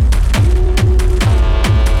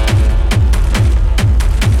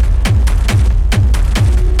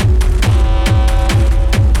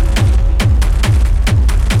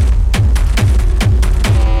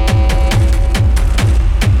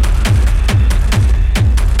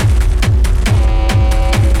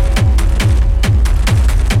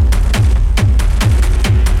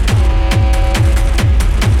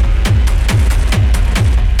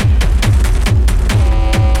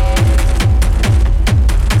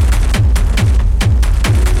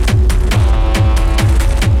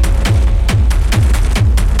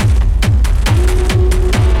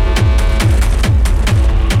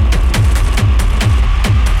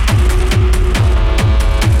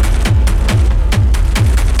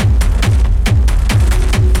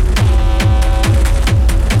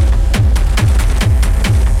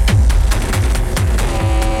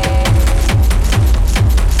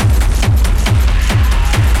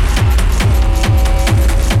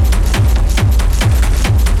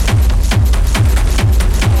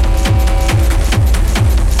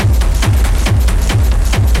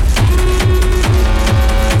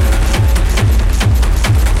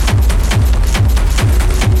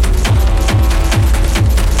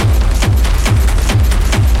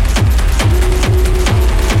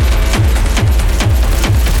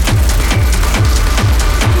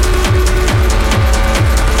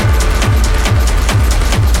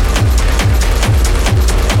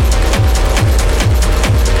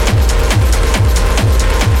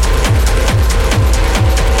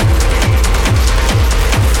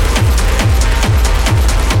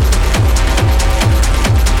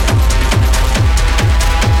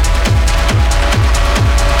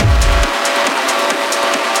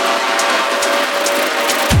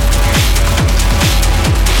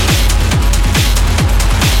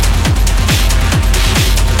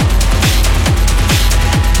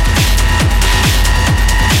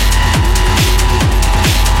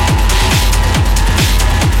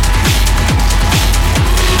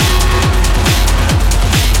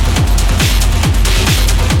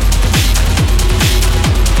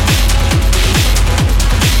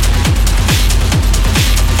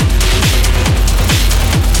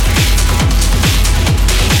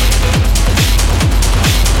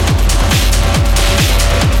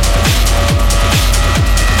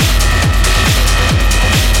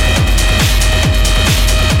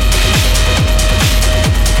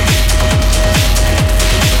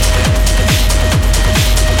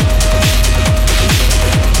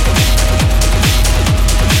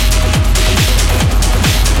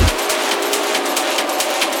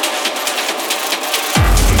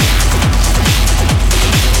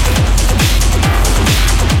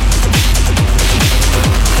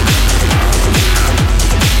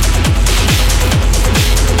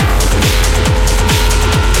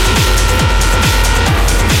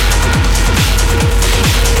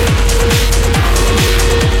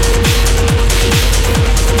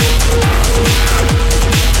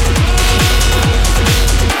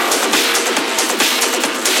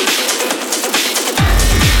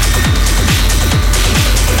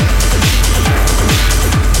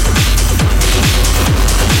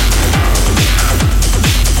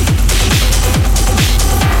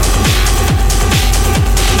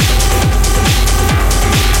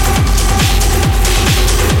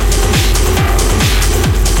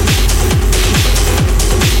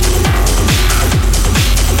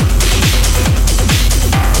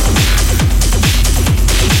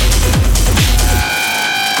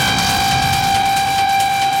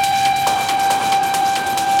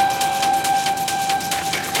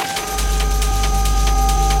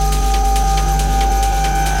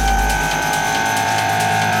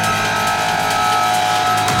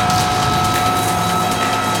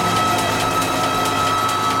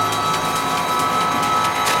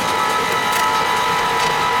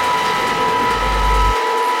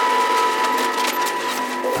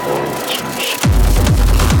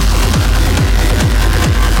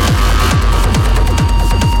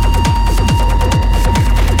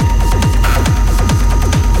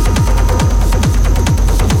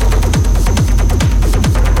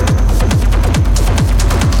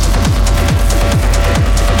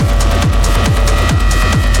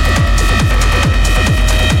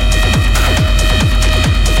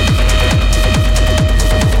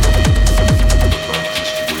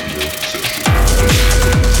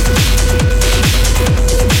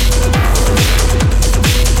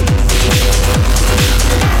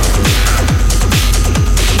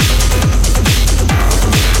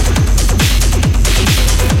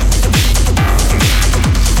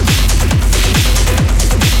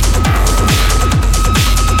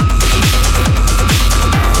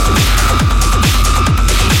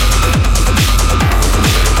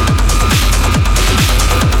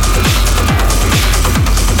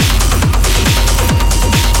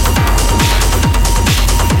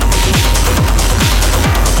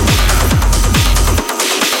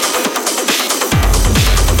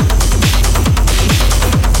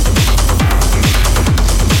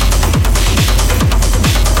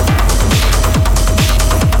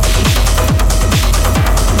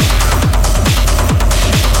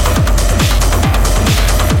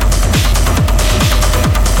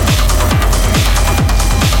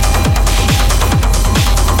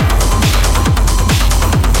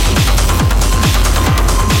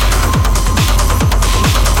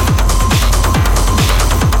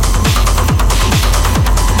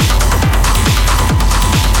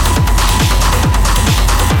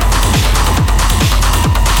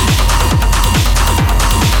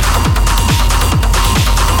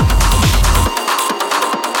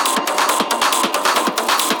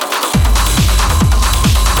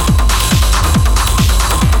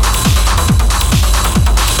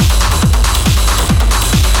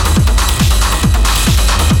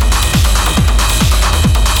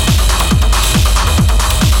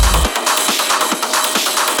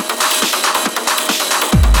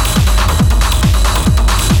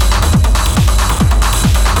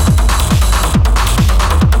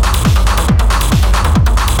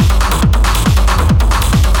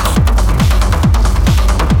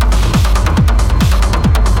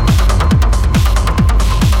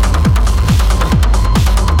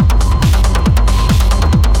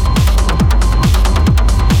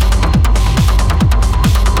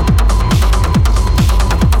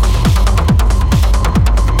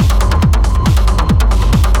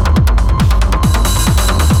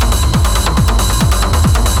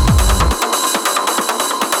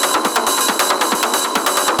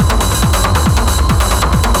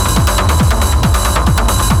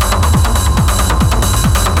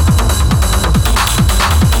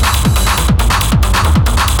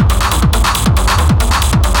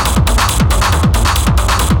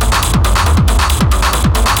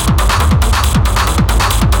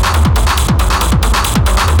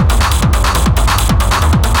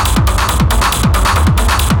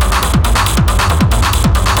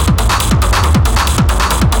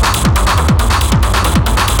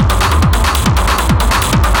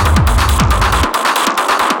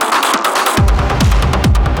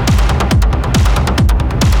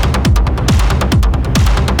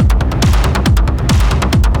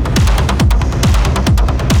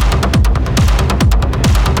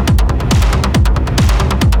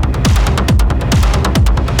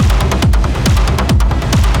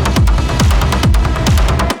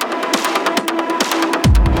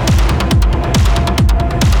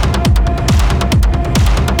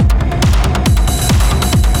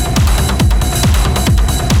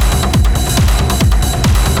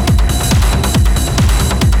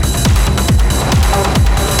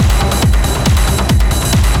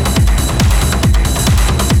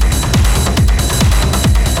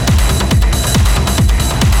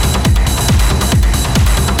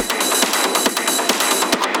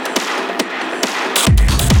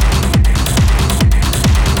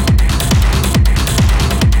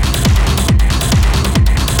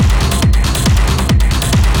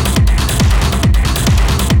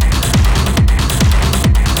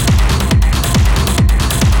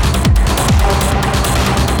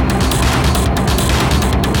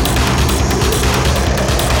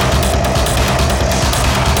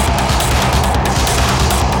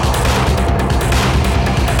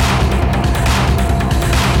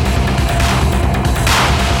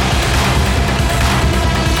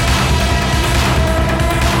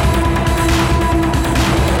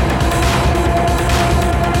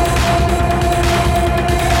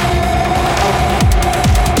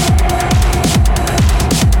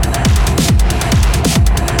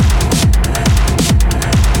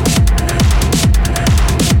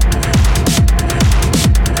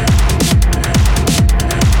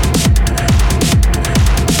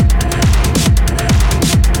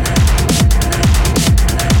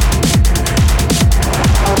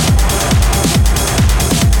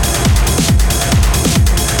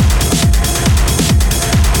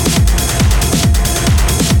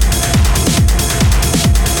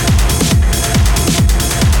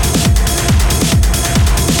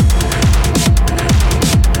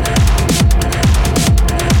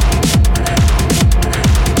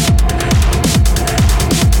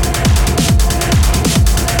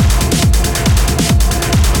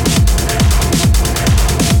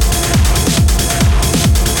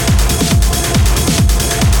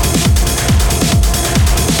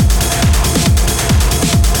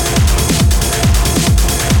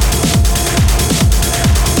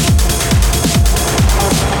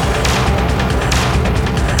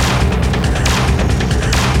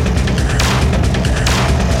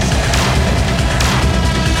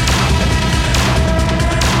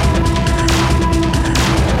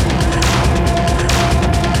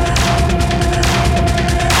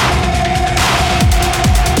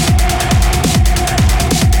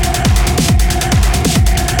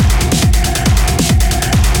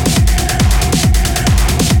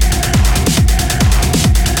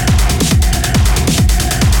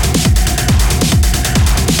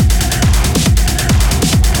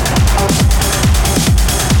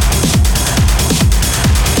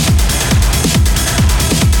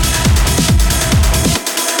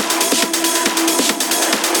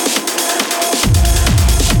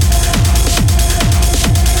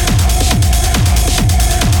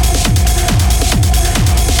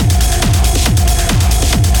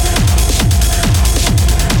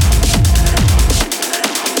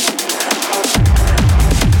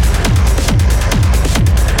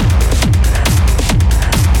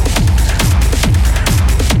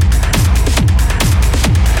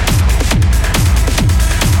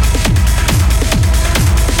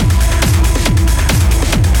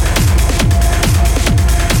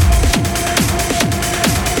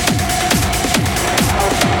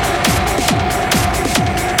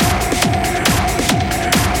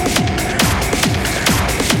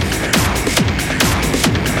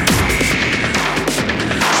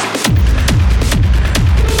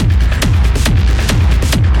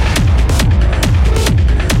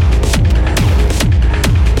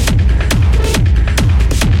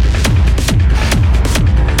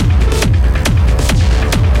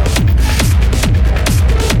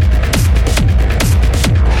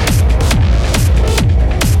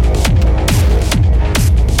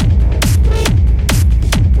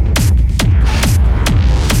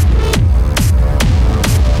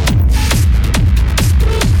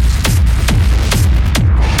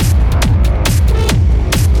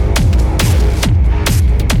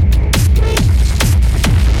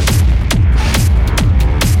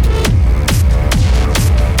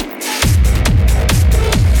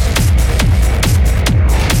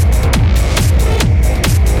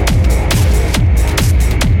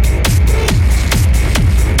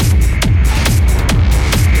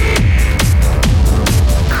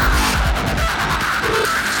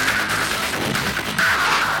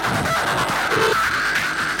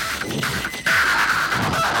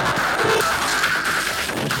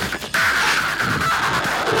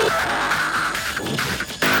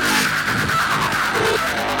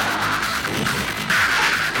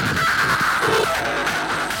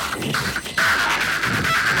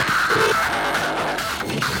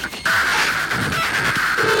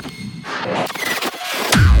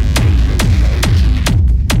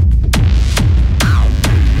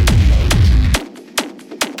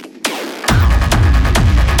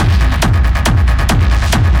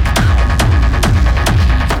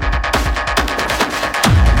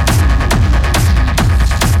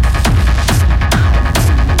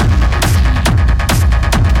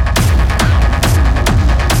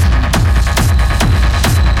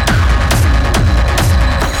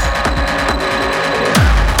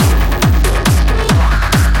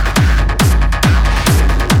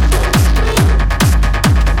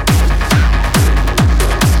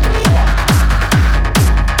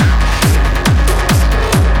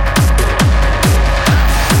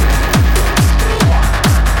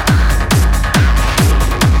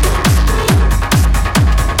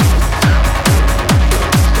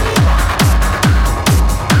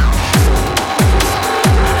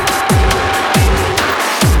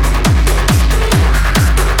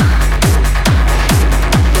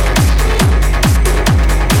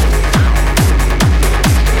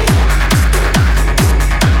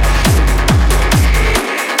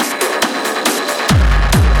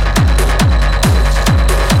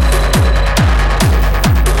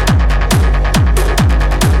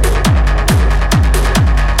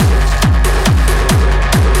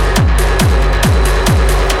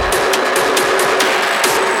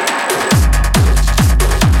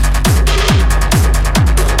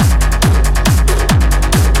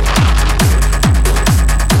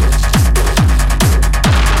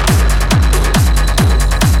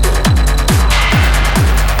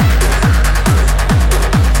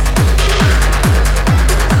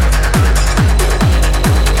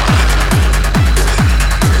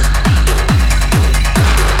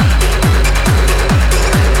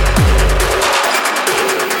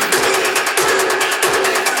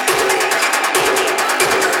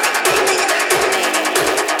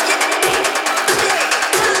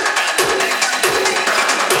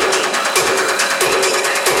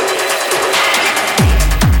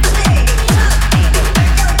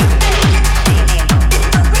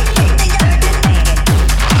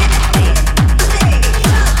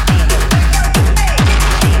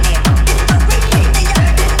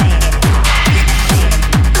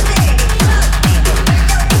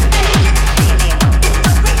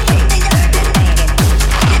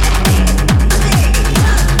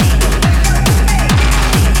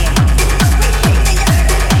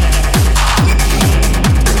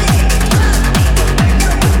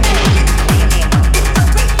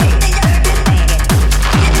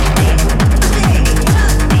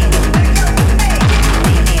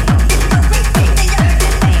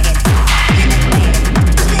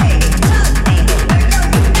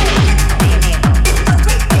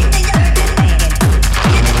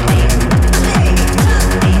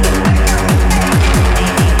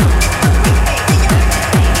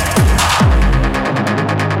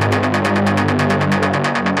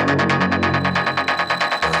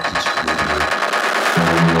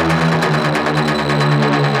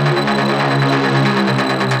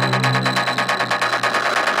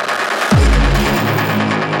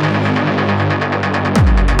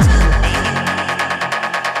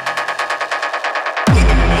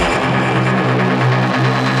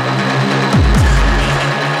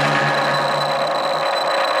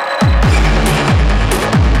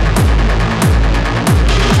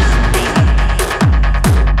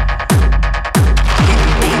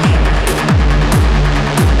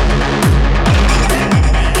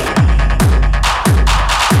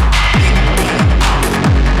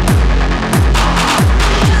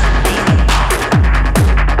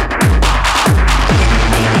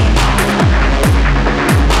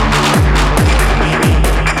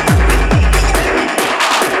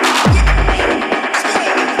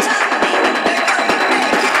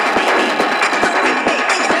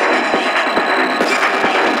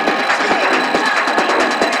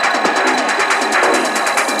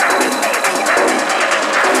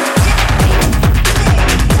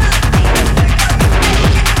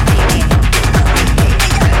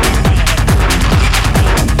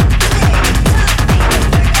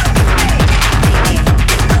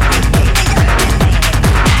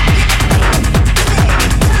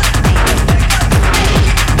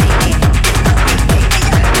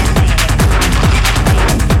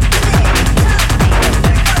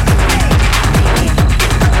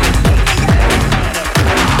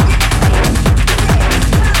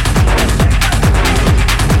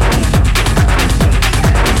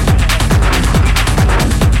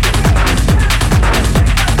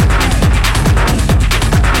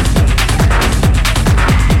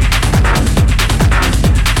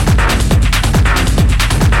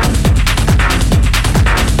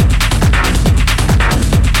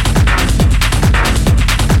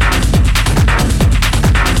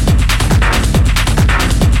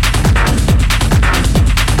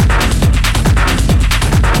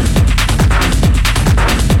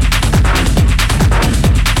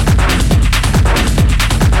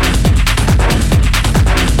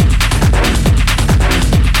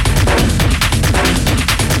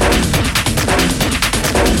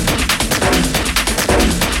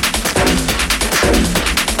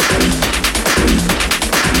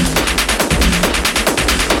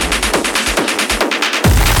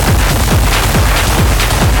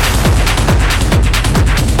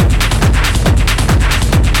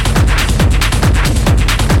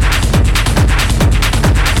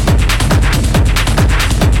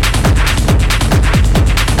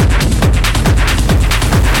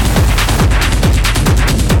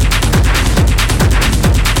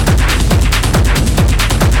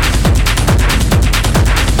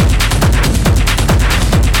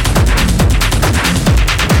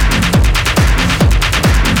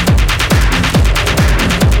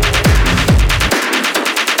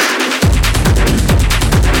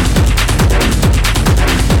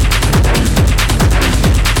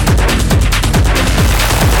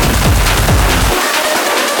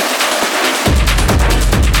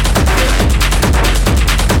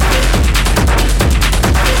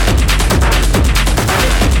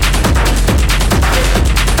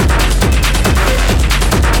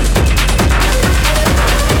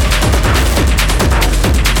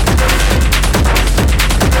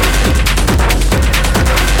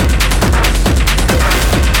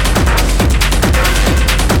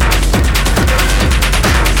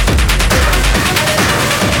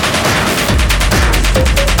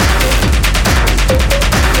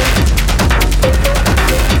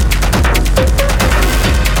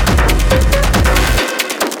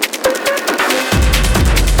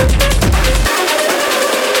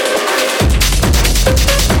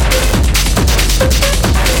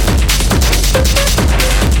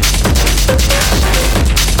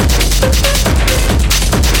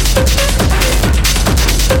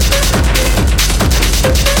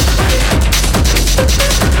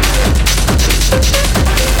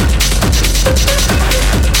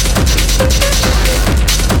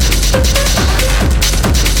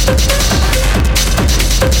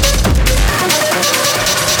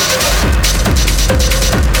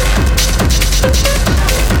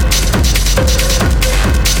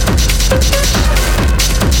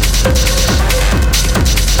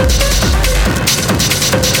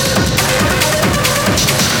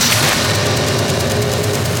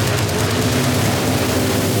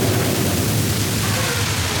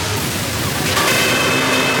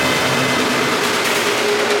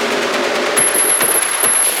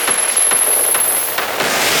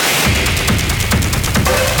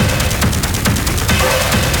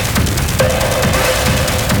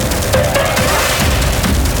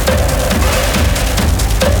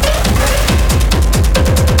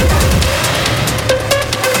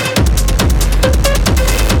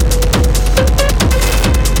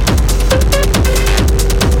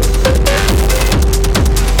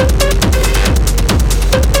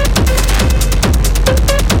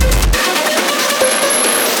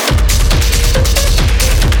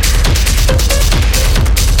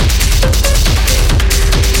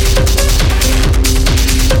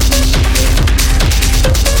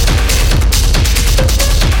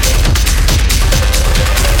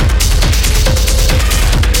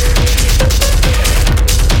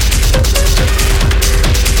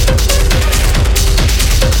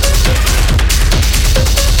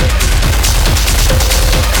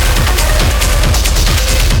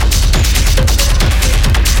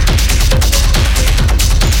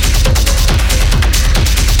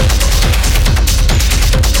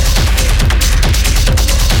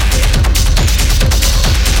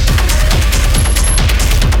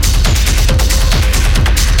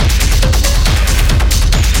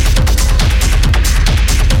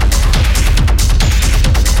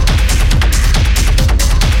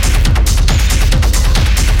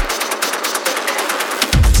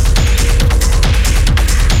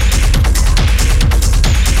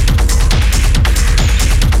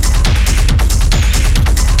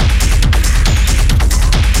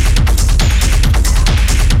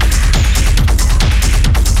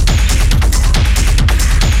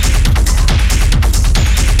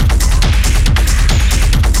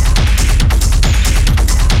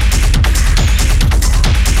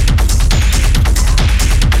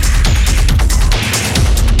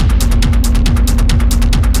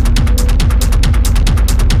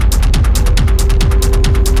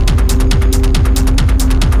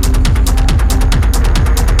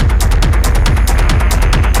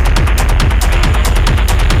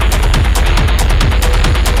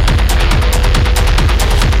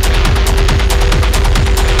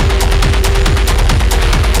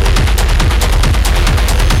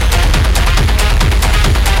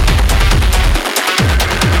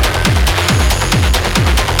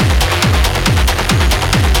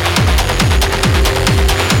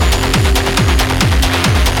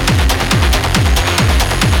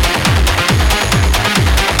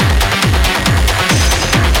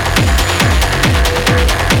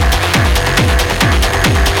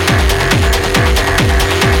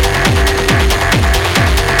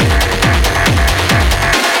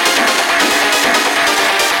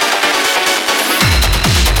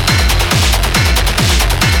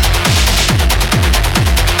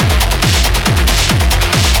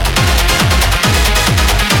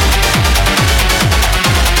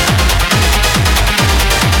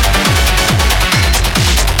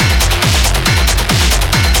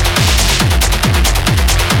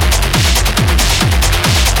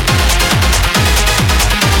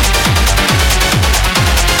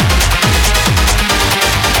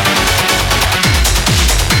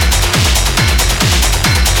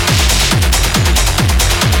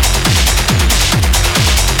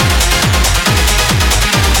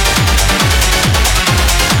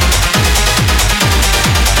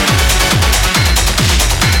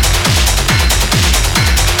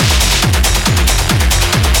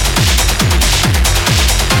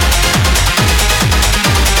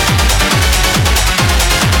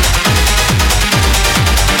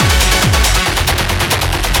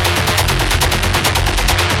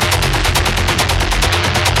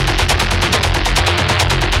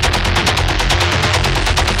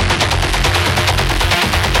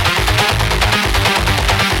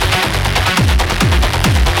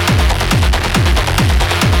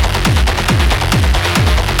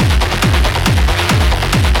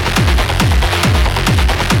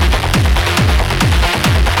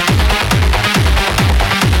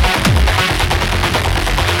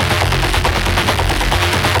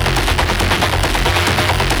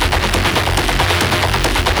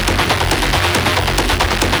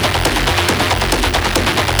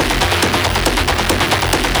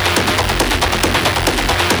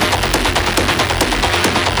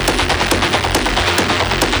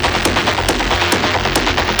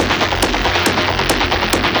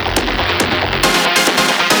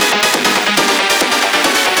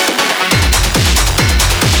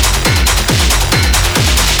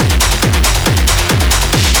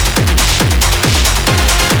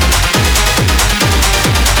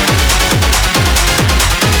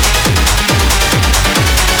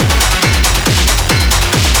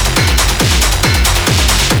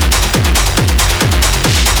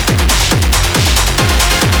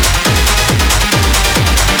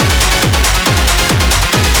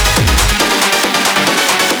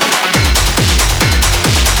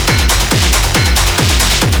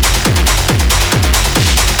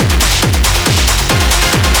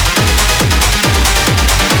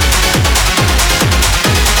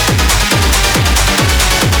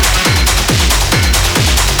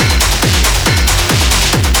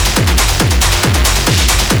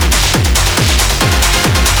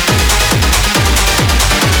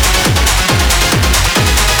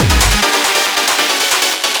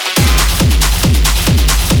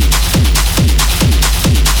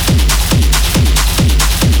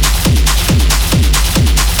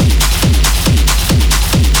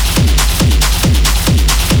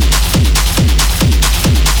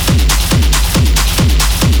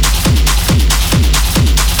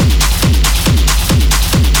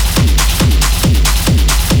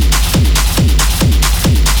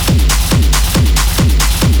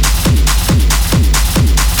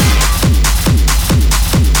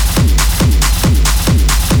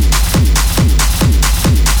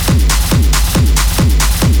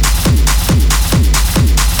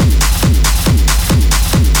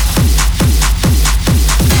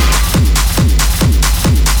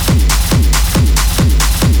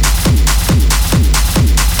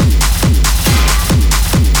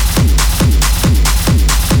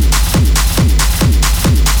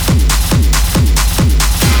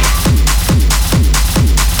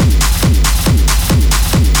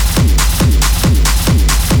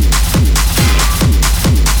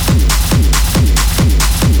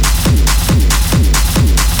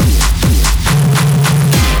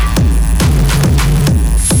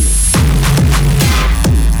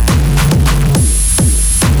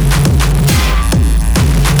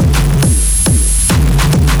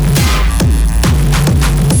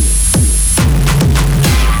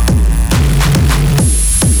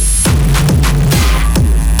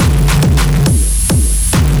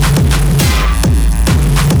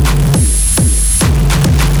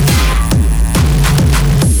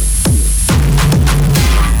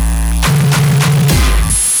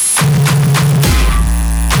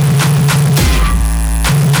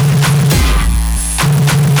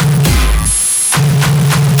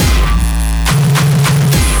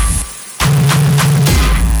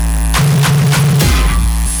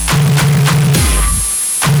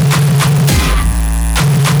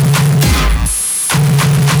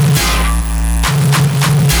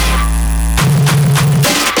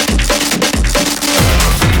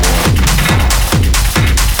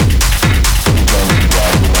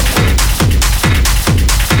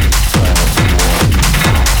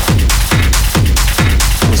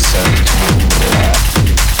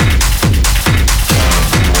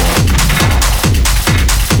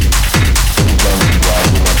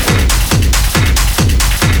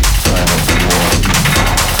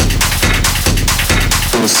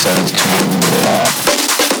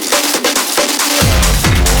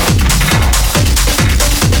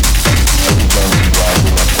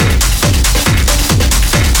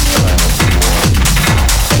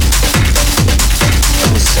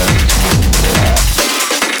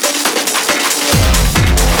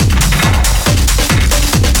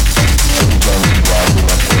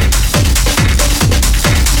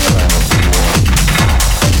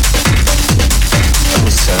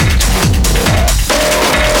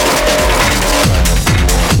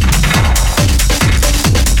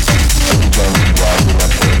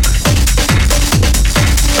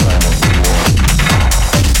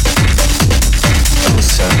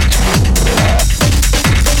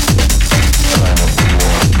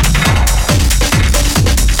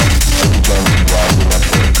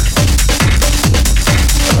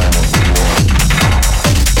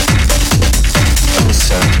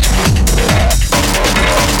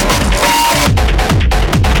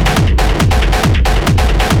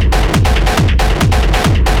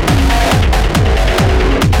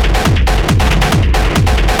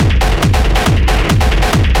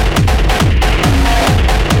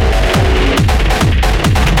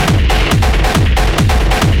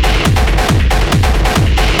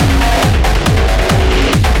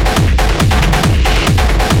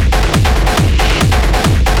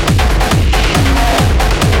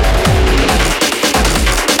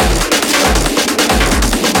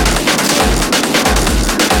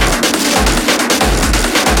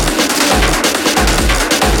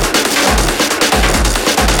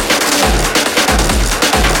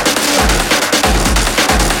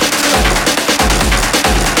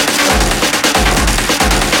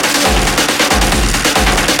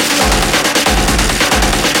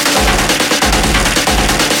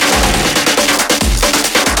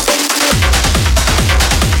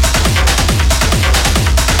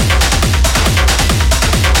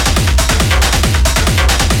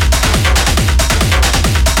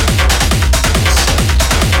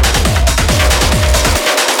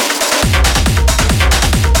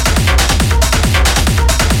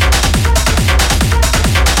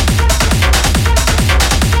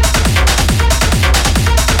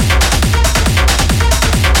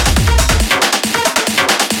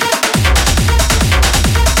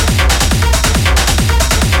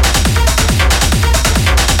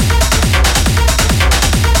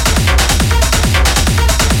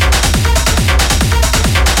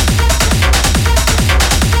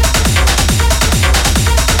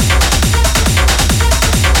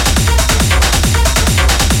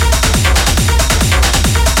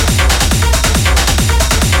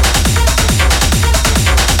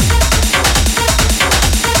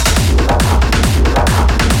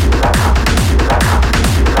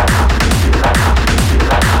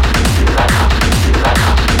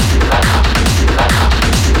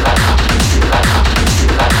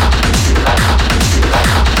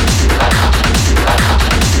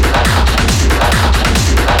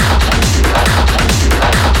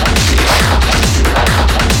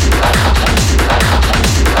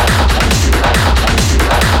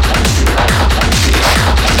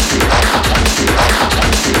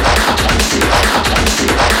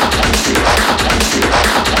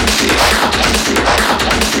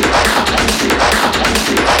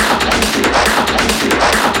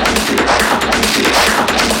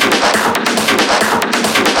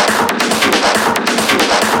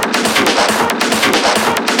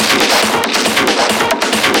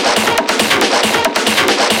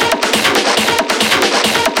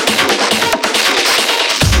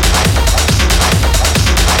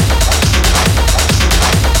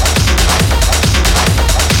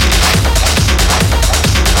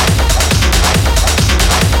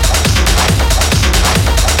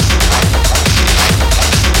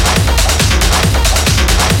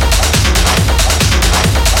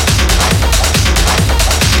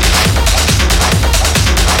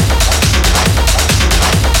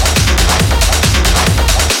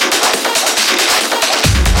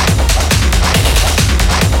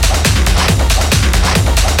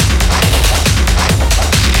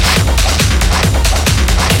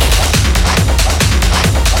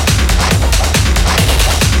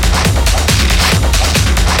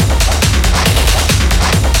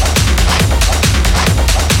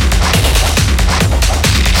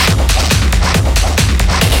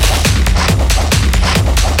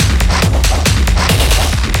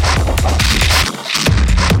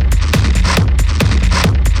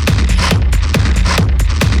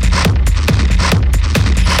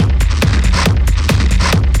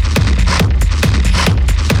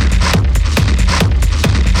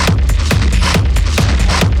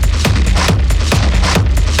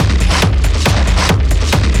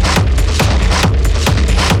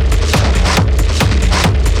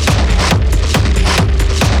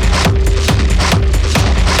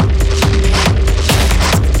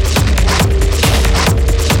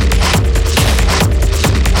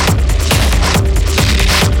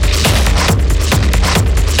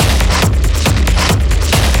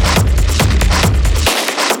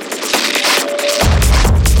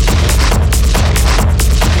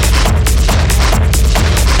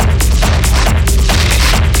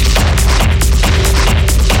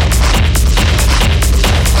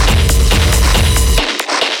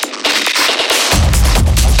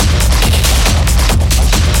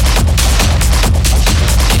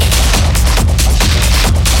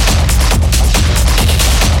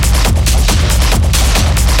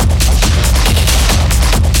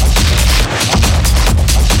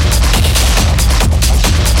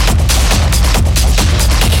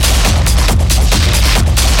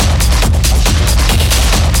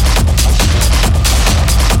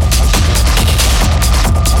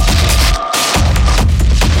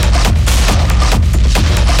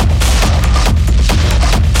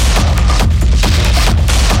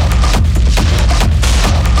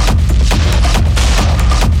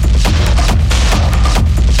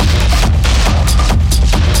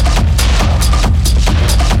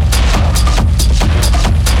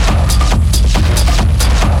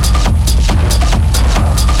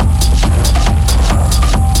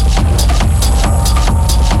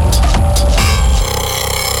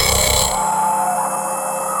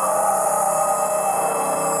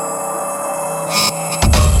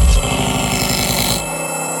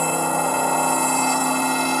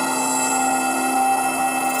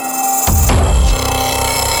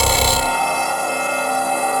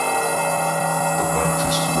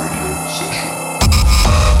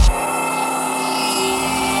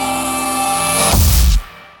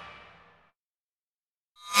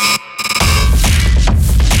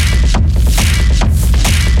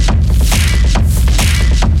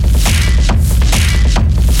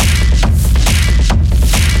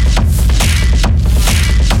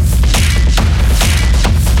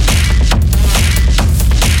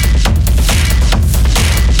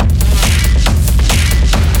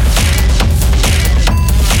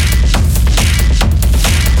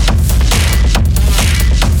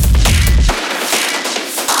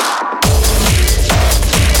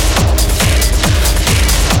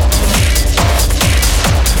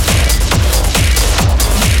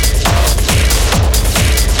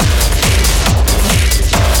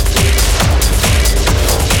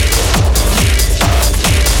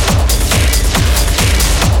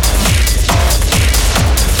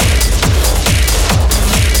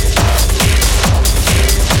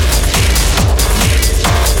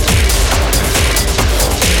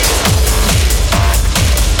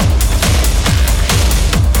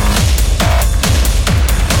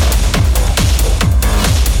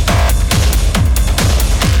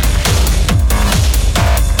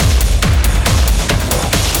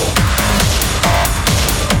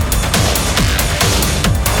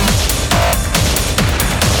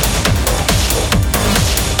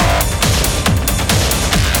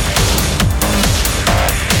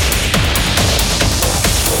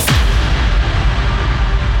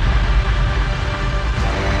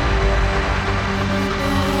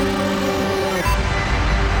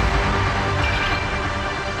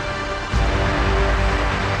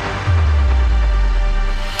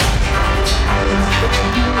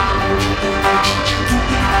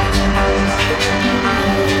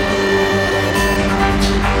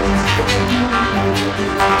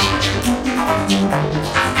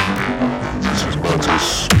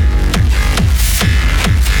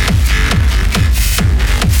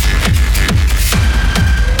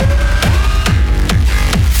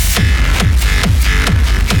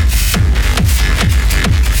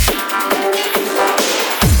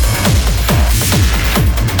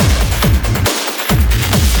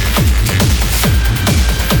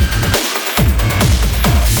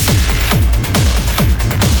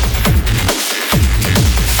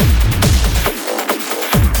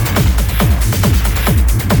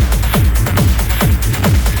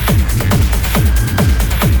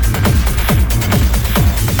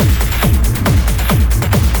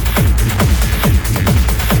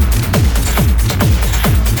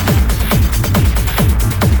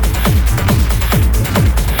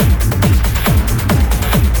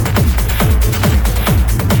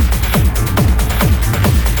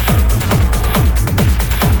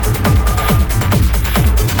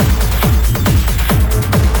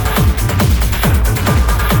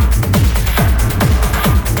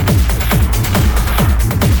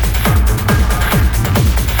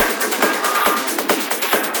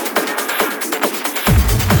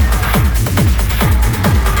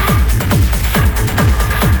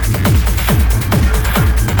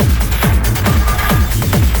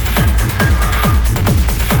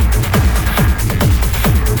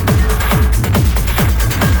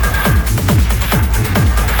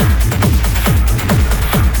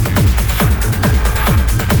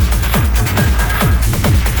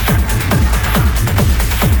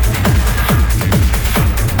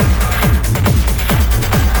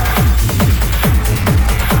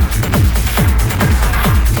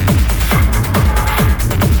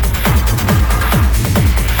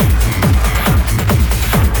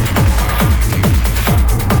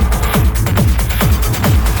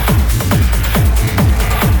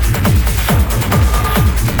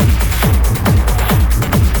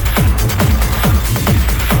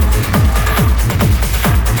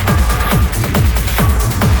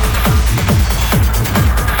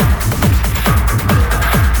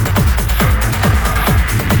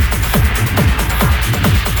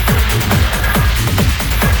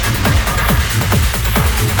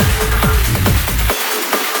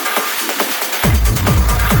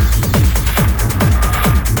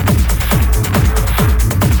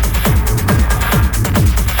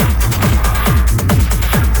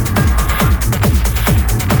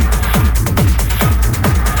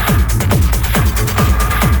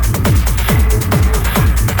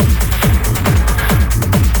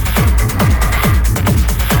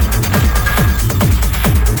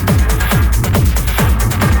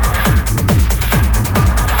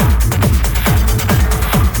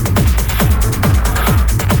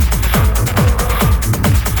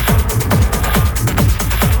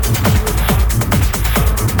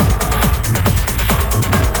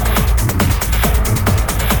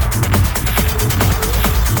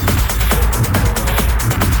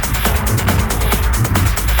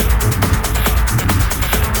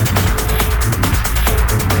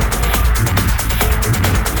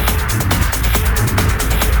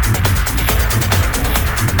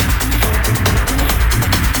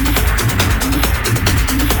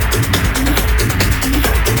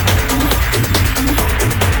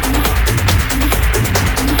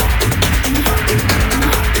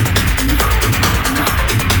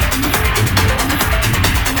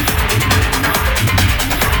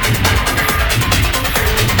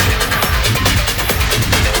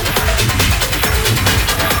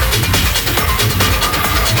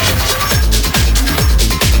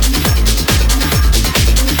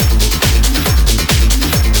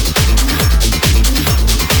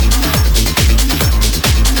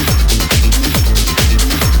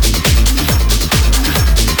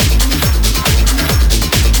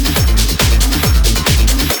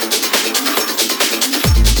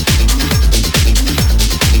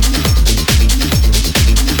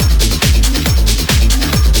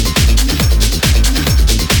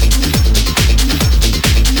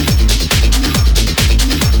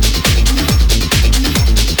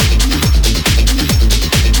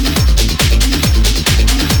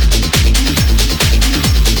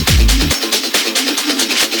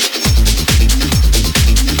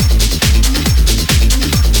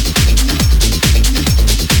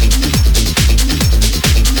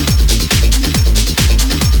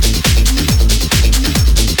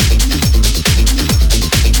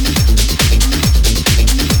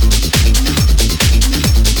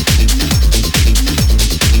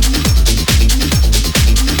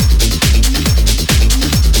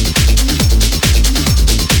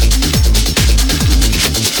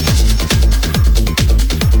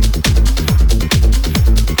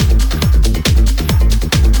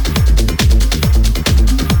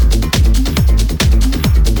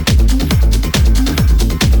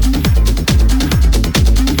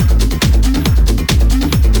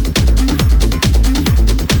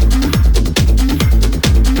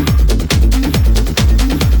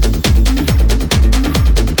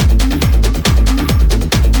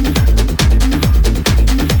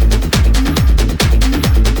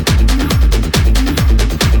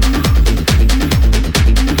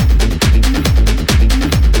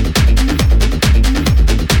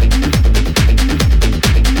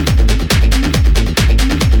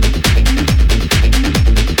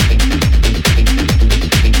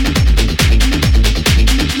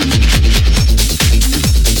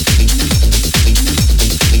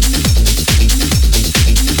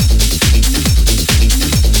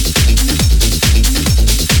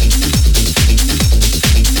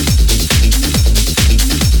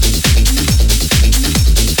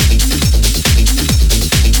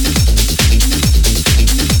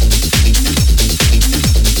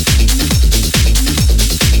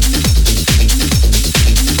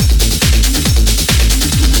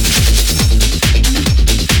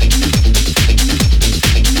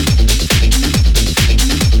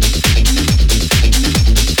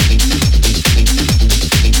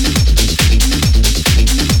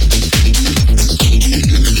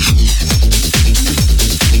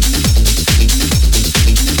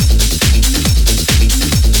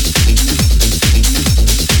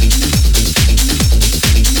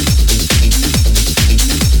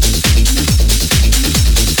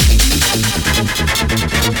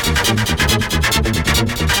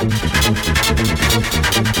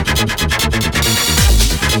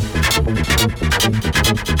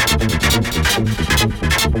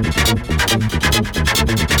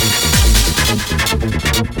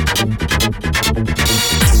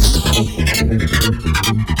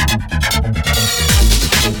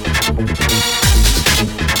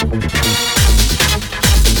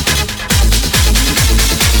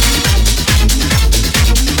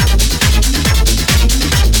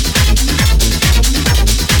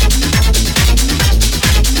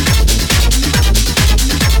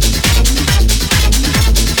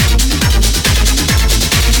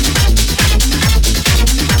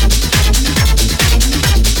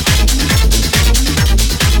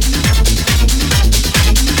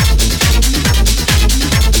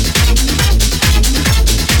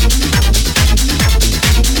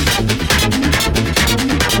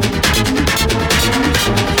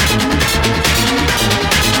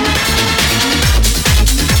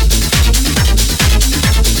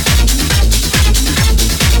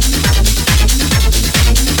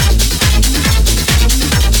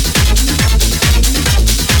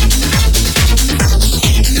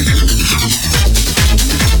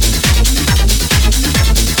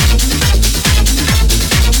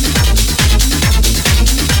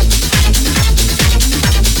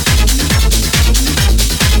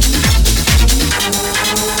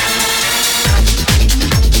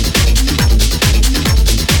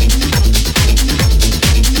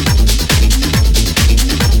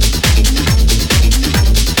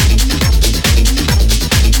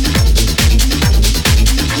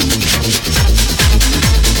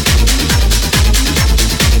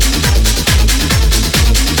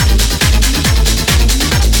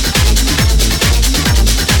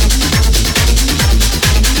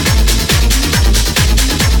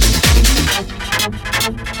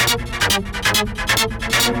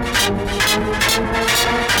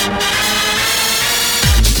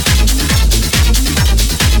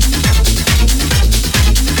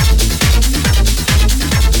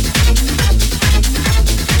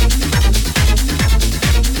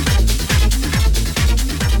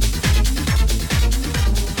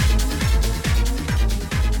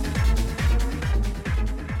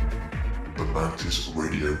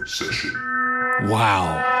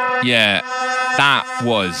 Wow. Yeah, that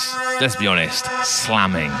was, let's be honest,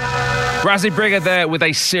 slamming. Razbibriga there with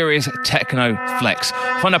a serious techno flex.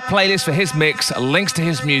 Find a playlist for his mix, links to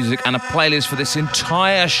his music, and a playlist for this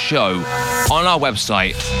entire show on our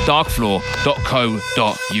website,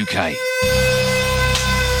 darkfloor.co.uk.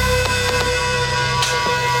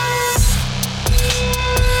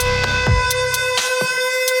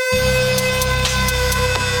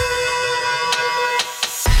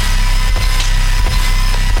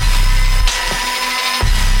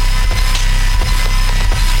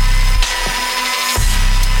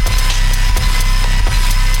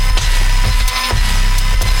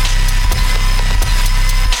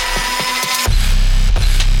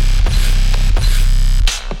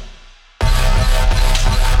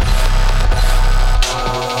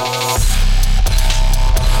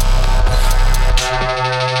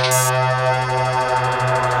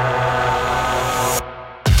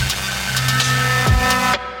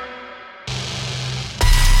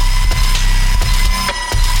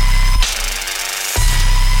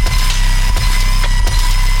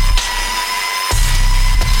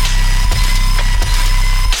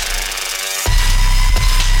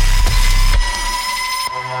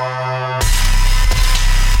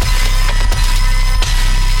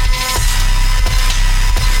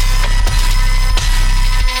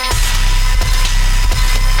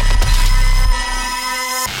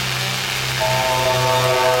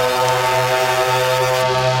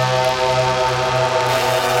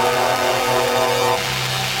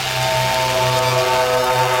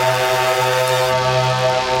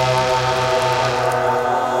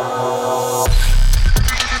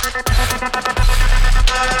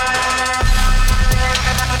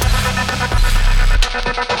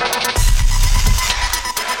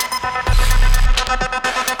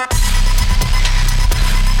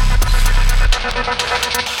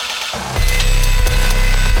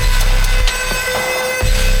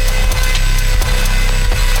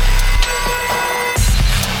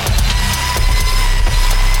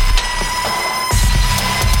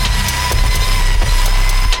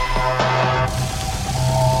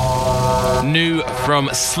 New from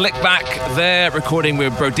Slickback there, recording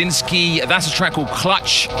with Brodinski. That's a track called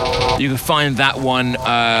Clutch. You can find that one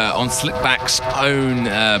on Slickback's own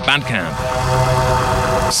Bandcamp.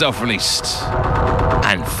 Self-released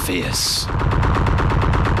and fierce.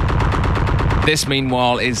 This,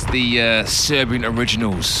 meanwhile, is the Serbian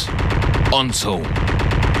Originals, On Tool.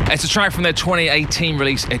 It's a track from their 2018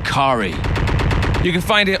 release, Ikari. You can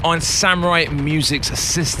find it on Samurai Music's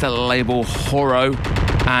sister label, Horo.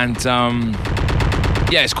 And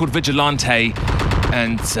it's called Vigilante.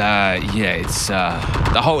 And it's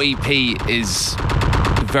the whole EP is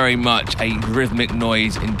very much a rhythmic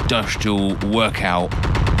noise industrial workout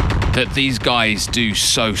that these guys do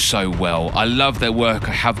so well. I love their work.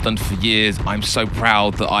 I have done for years. I'm so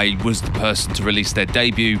proud that I was the person to release their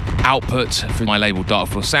debut output through my label Dark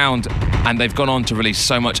Floor Sound, and they've gone on to release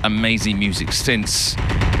so much amazing music since.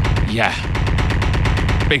 Yeah,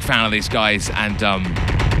 big fan of these guys, and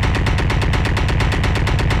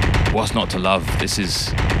what's not to love? This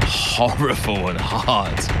is horrible and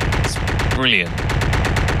hard. It's brilliant.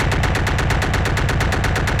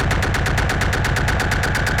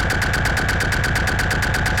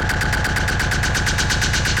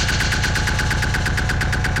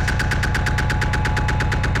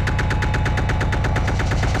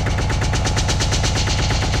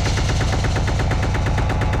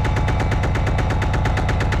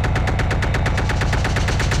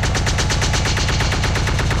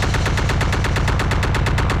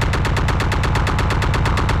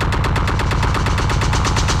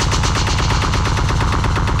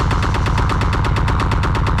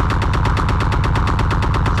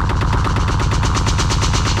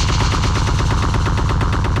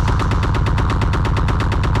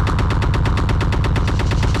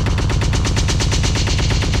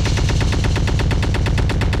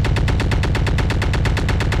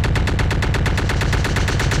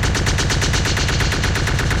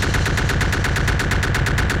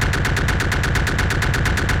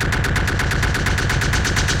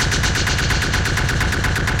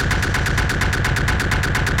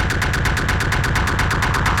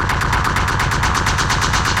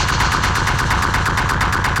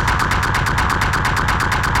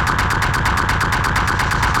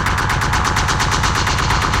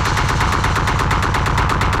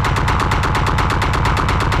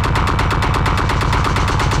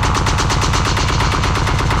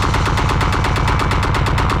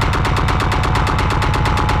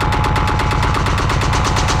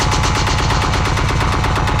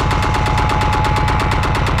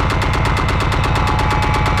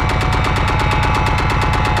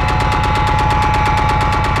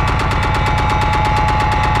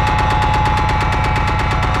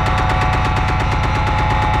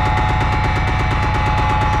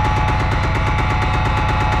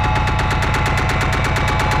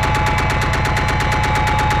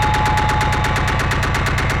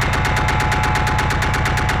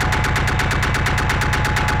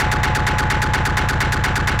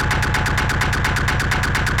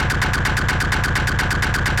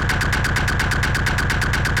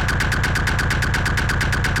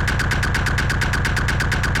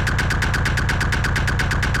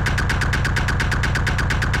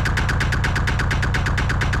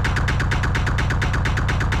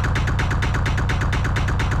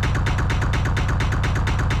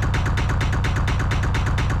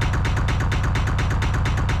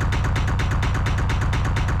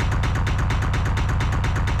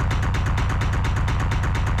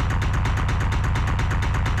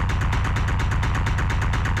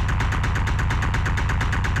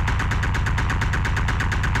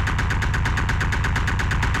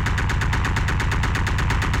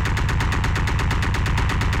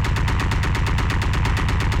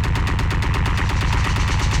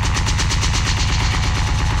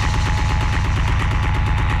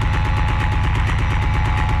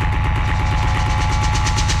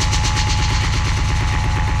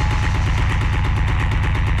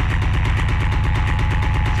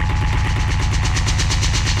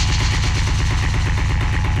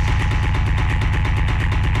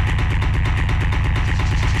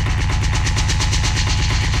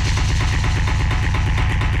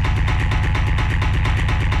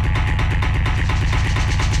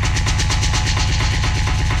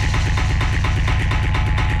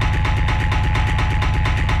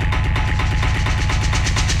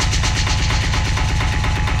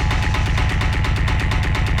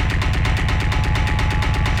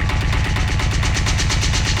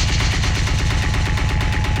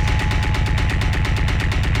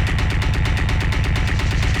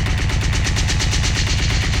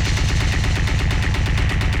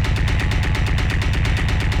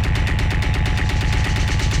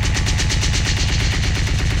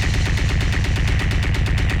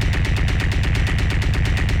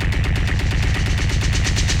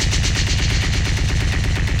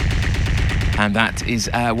 And that is,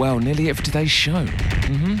 nearly it for today's show.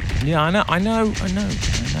 Yeah, I know.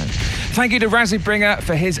 Thank you to Razbibriga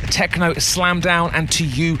for his techno slam down, and to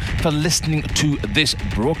you for listening to this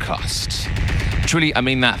broadcast. Truly, I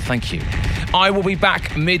mean that. Thank you. I will be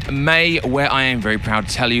back mid-May, where I am very proud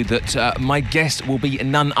to tell you that my guest will be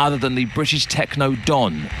none other than the British techno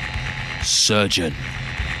don, Surgeon.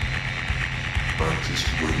 Mantis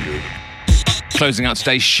Radio. Closing out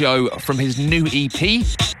today's show from his new EP,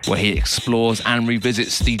 where he explores and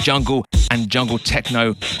revisits the jungle and jungle techno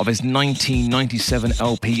of his 1997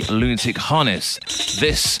 LP Lunatic Harness.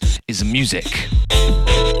 This is music.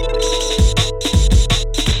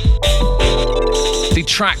 The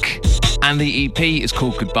track and the EP is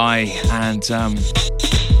called Goodbye, and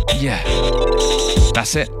yeah,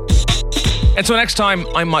 that's it. Until next time,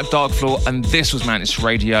 I'm Mike Darkfloor, and this was Mantis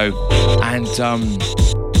Radio, and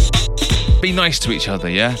be nice to each other,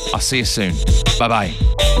 yeah? I'll see you soon.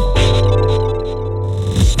 Bye-bye.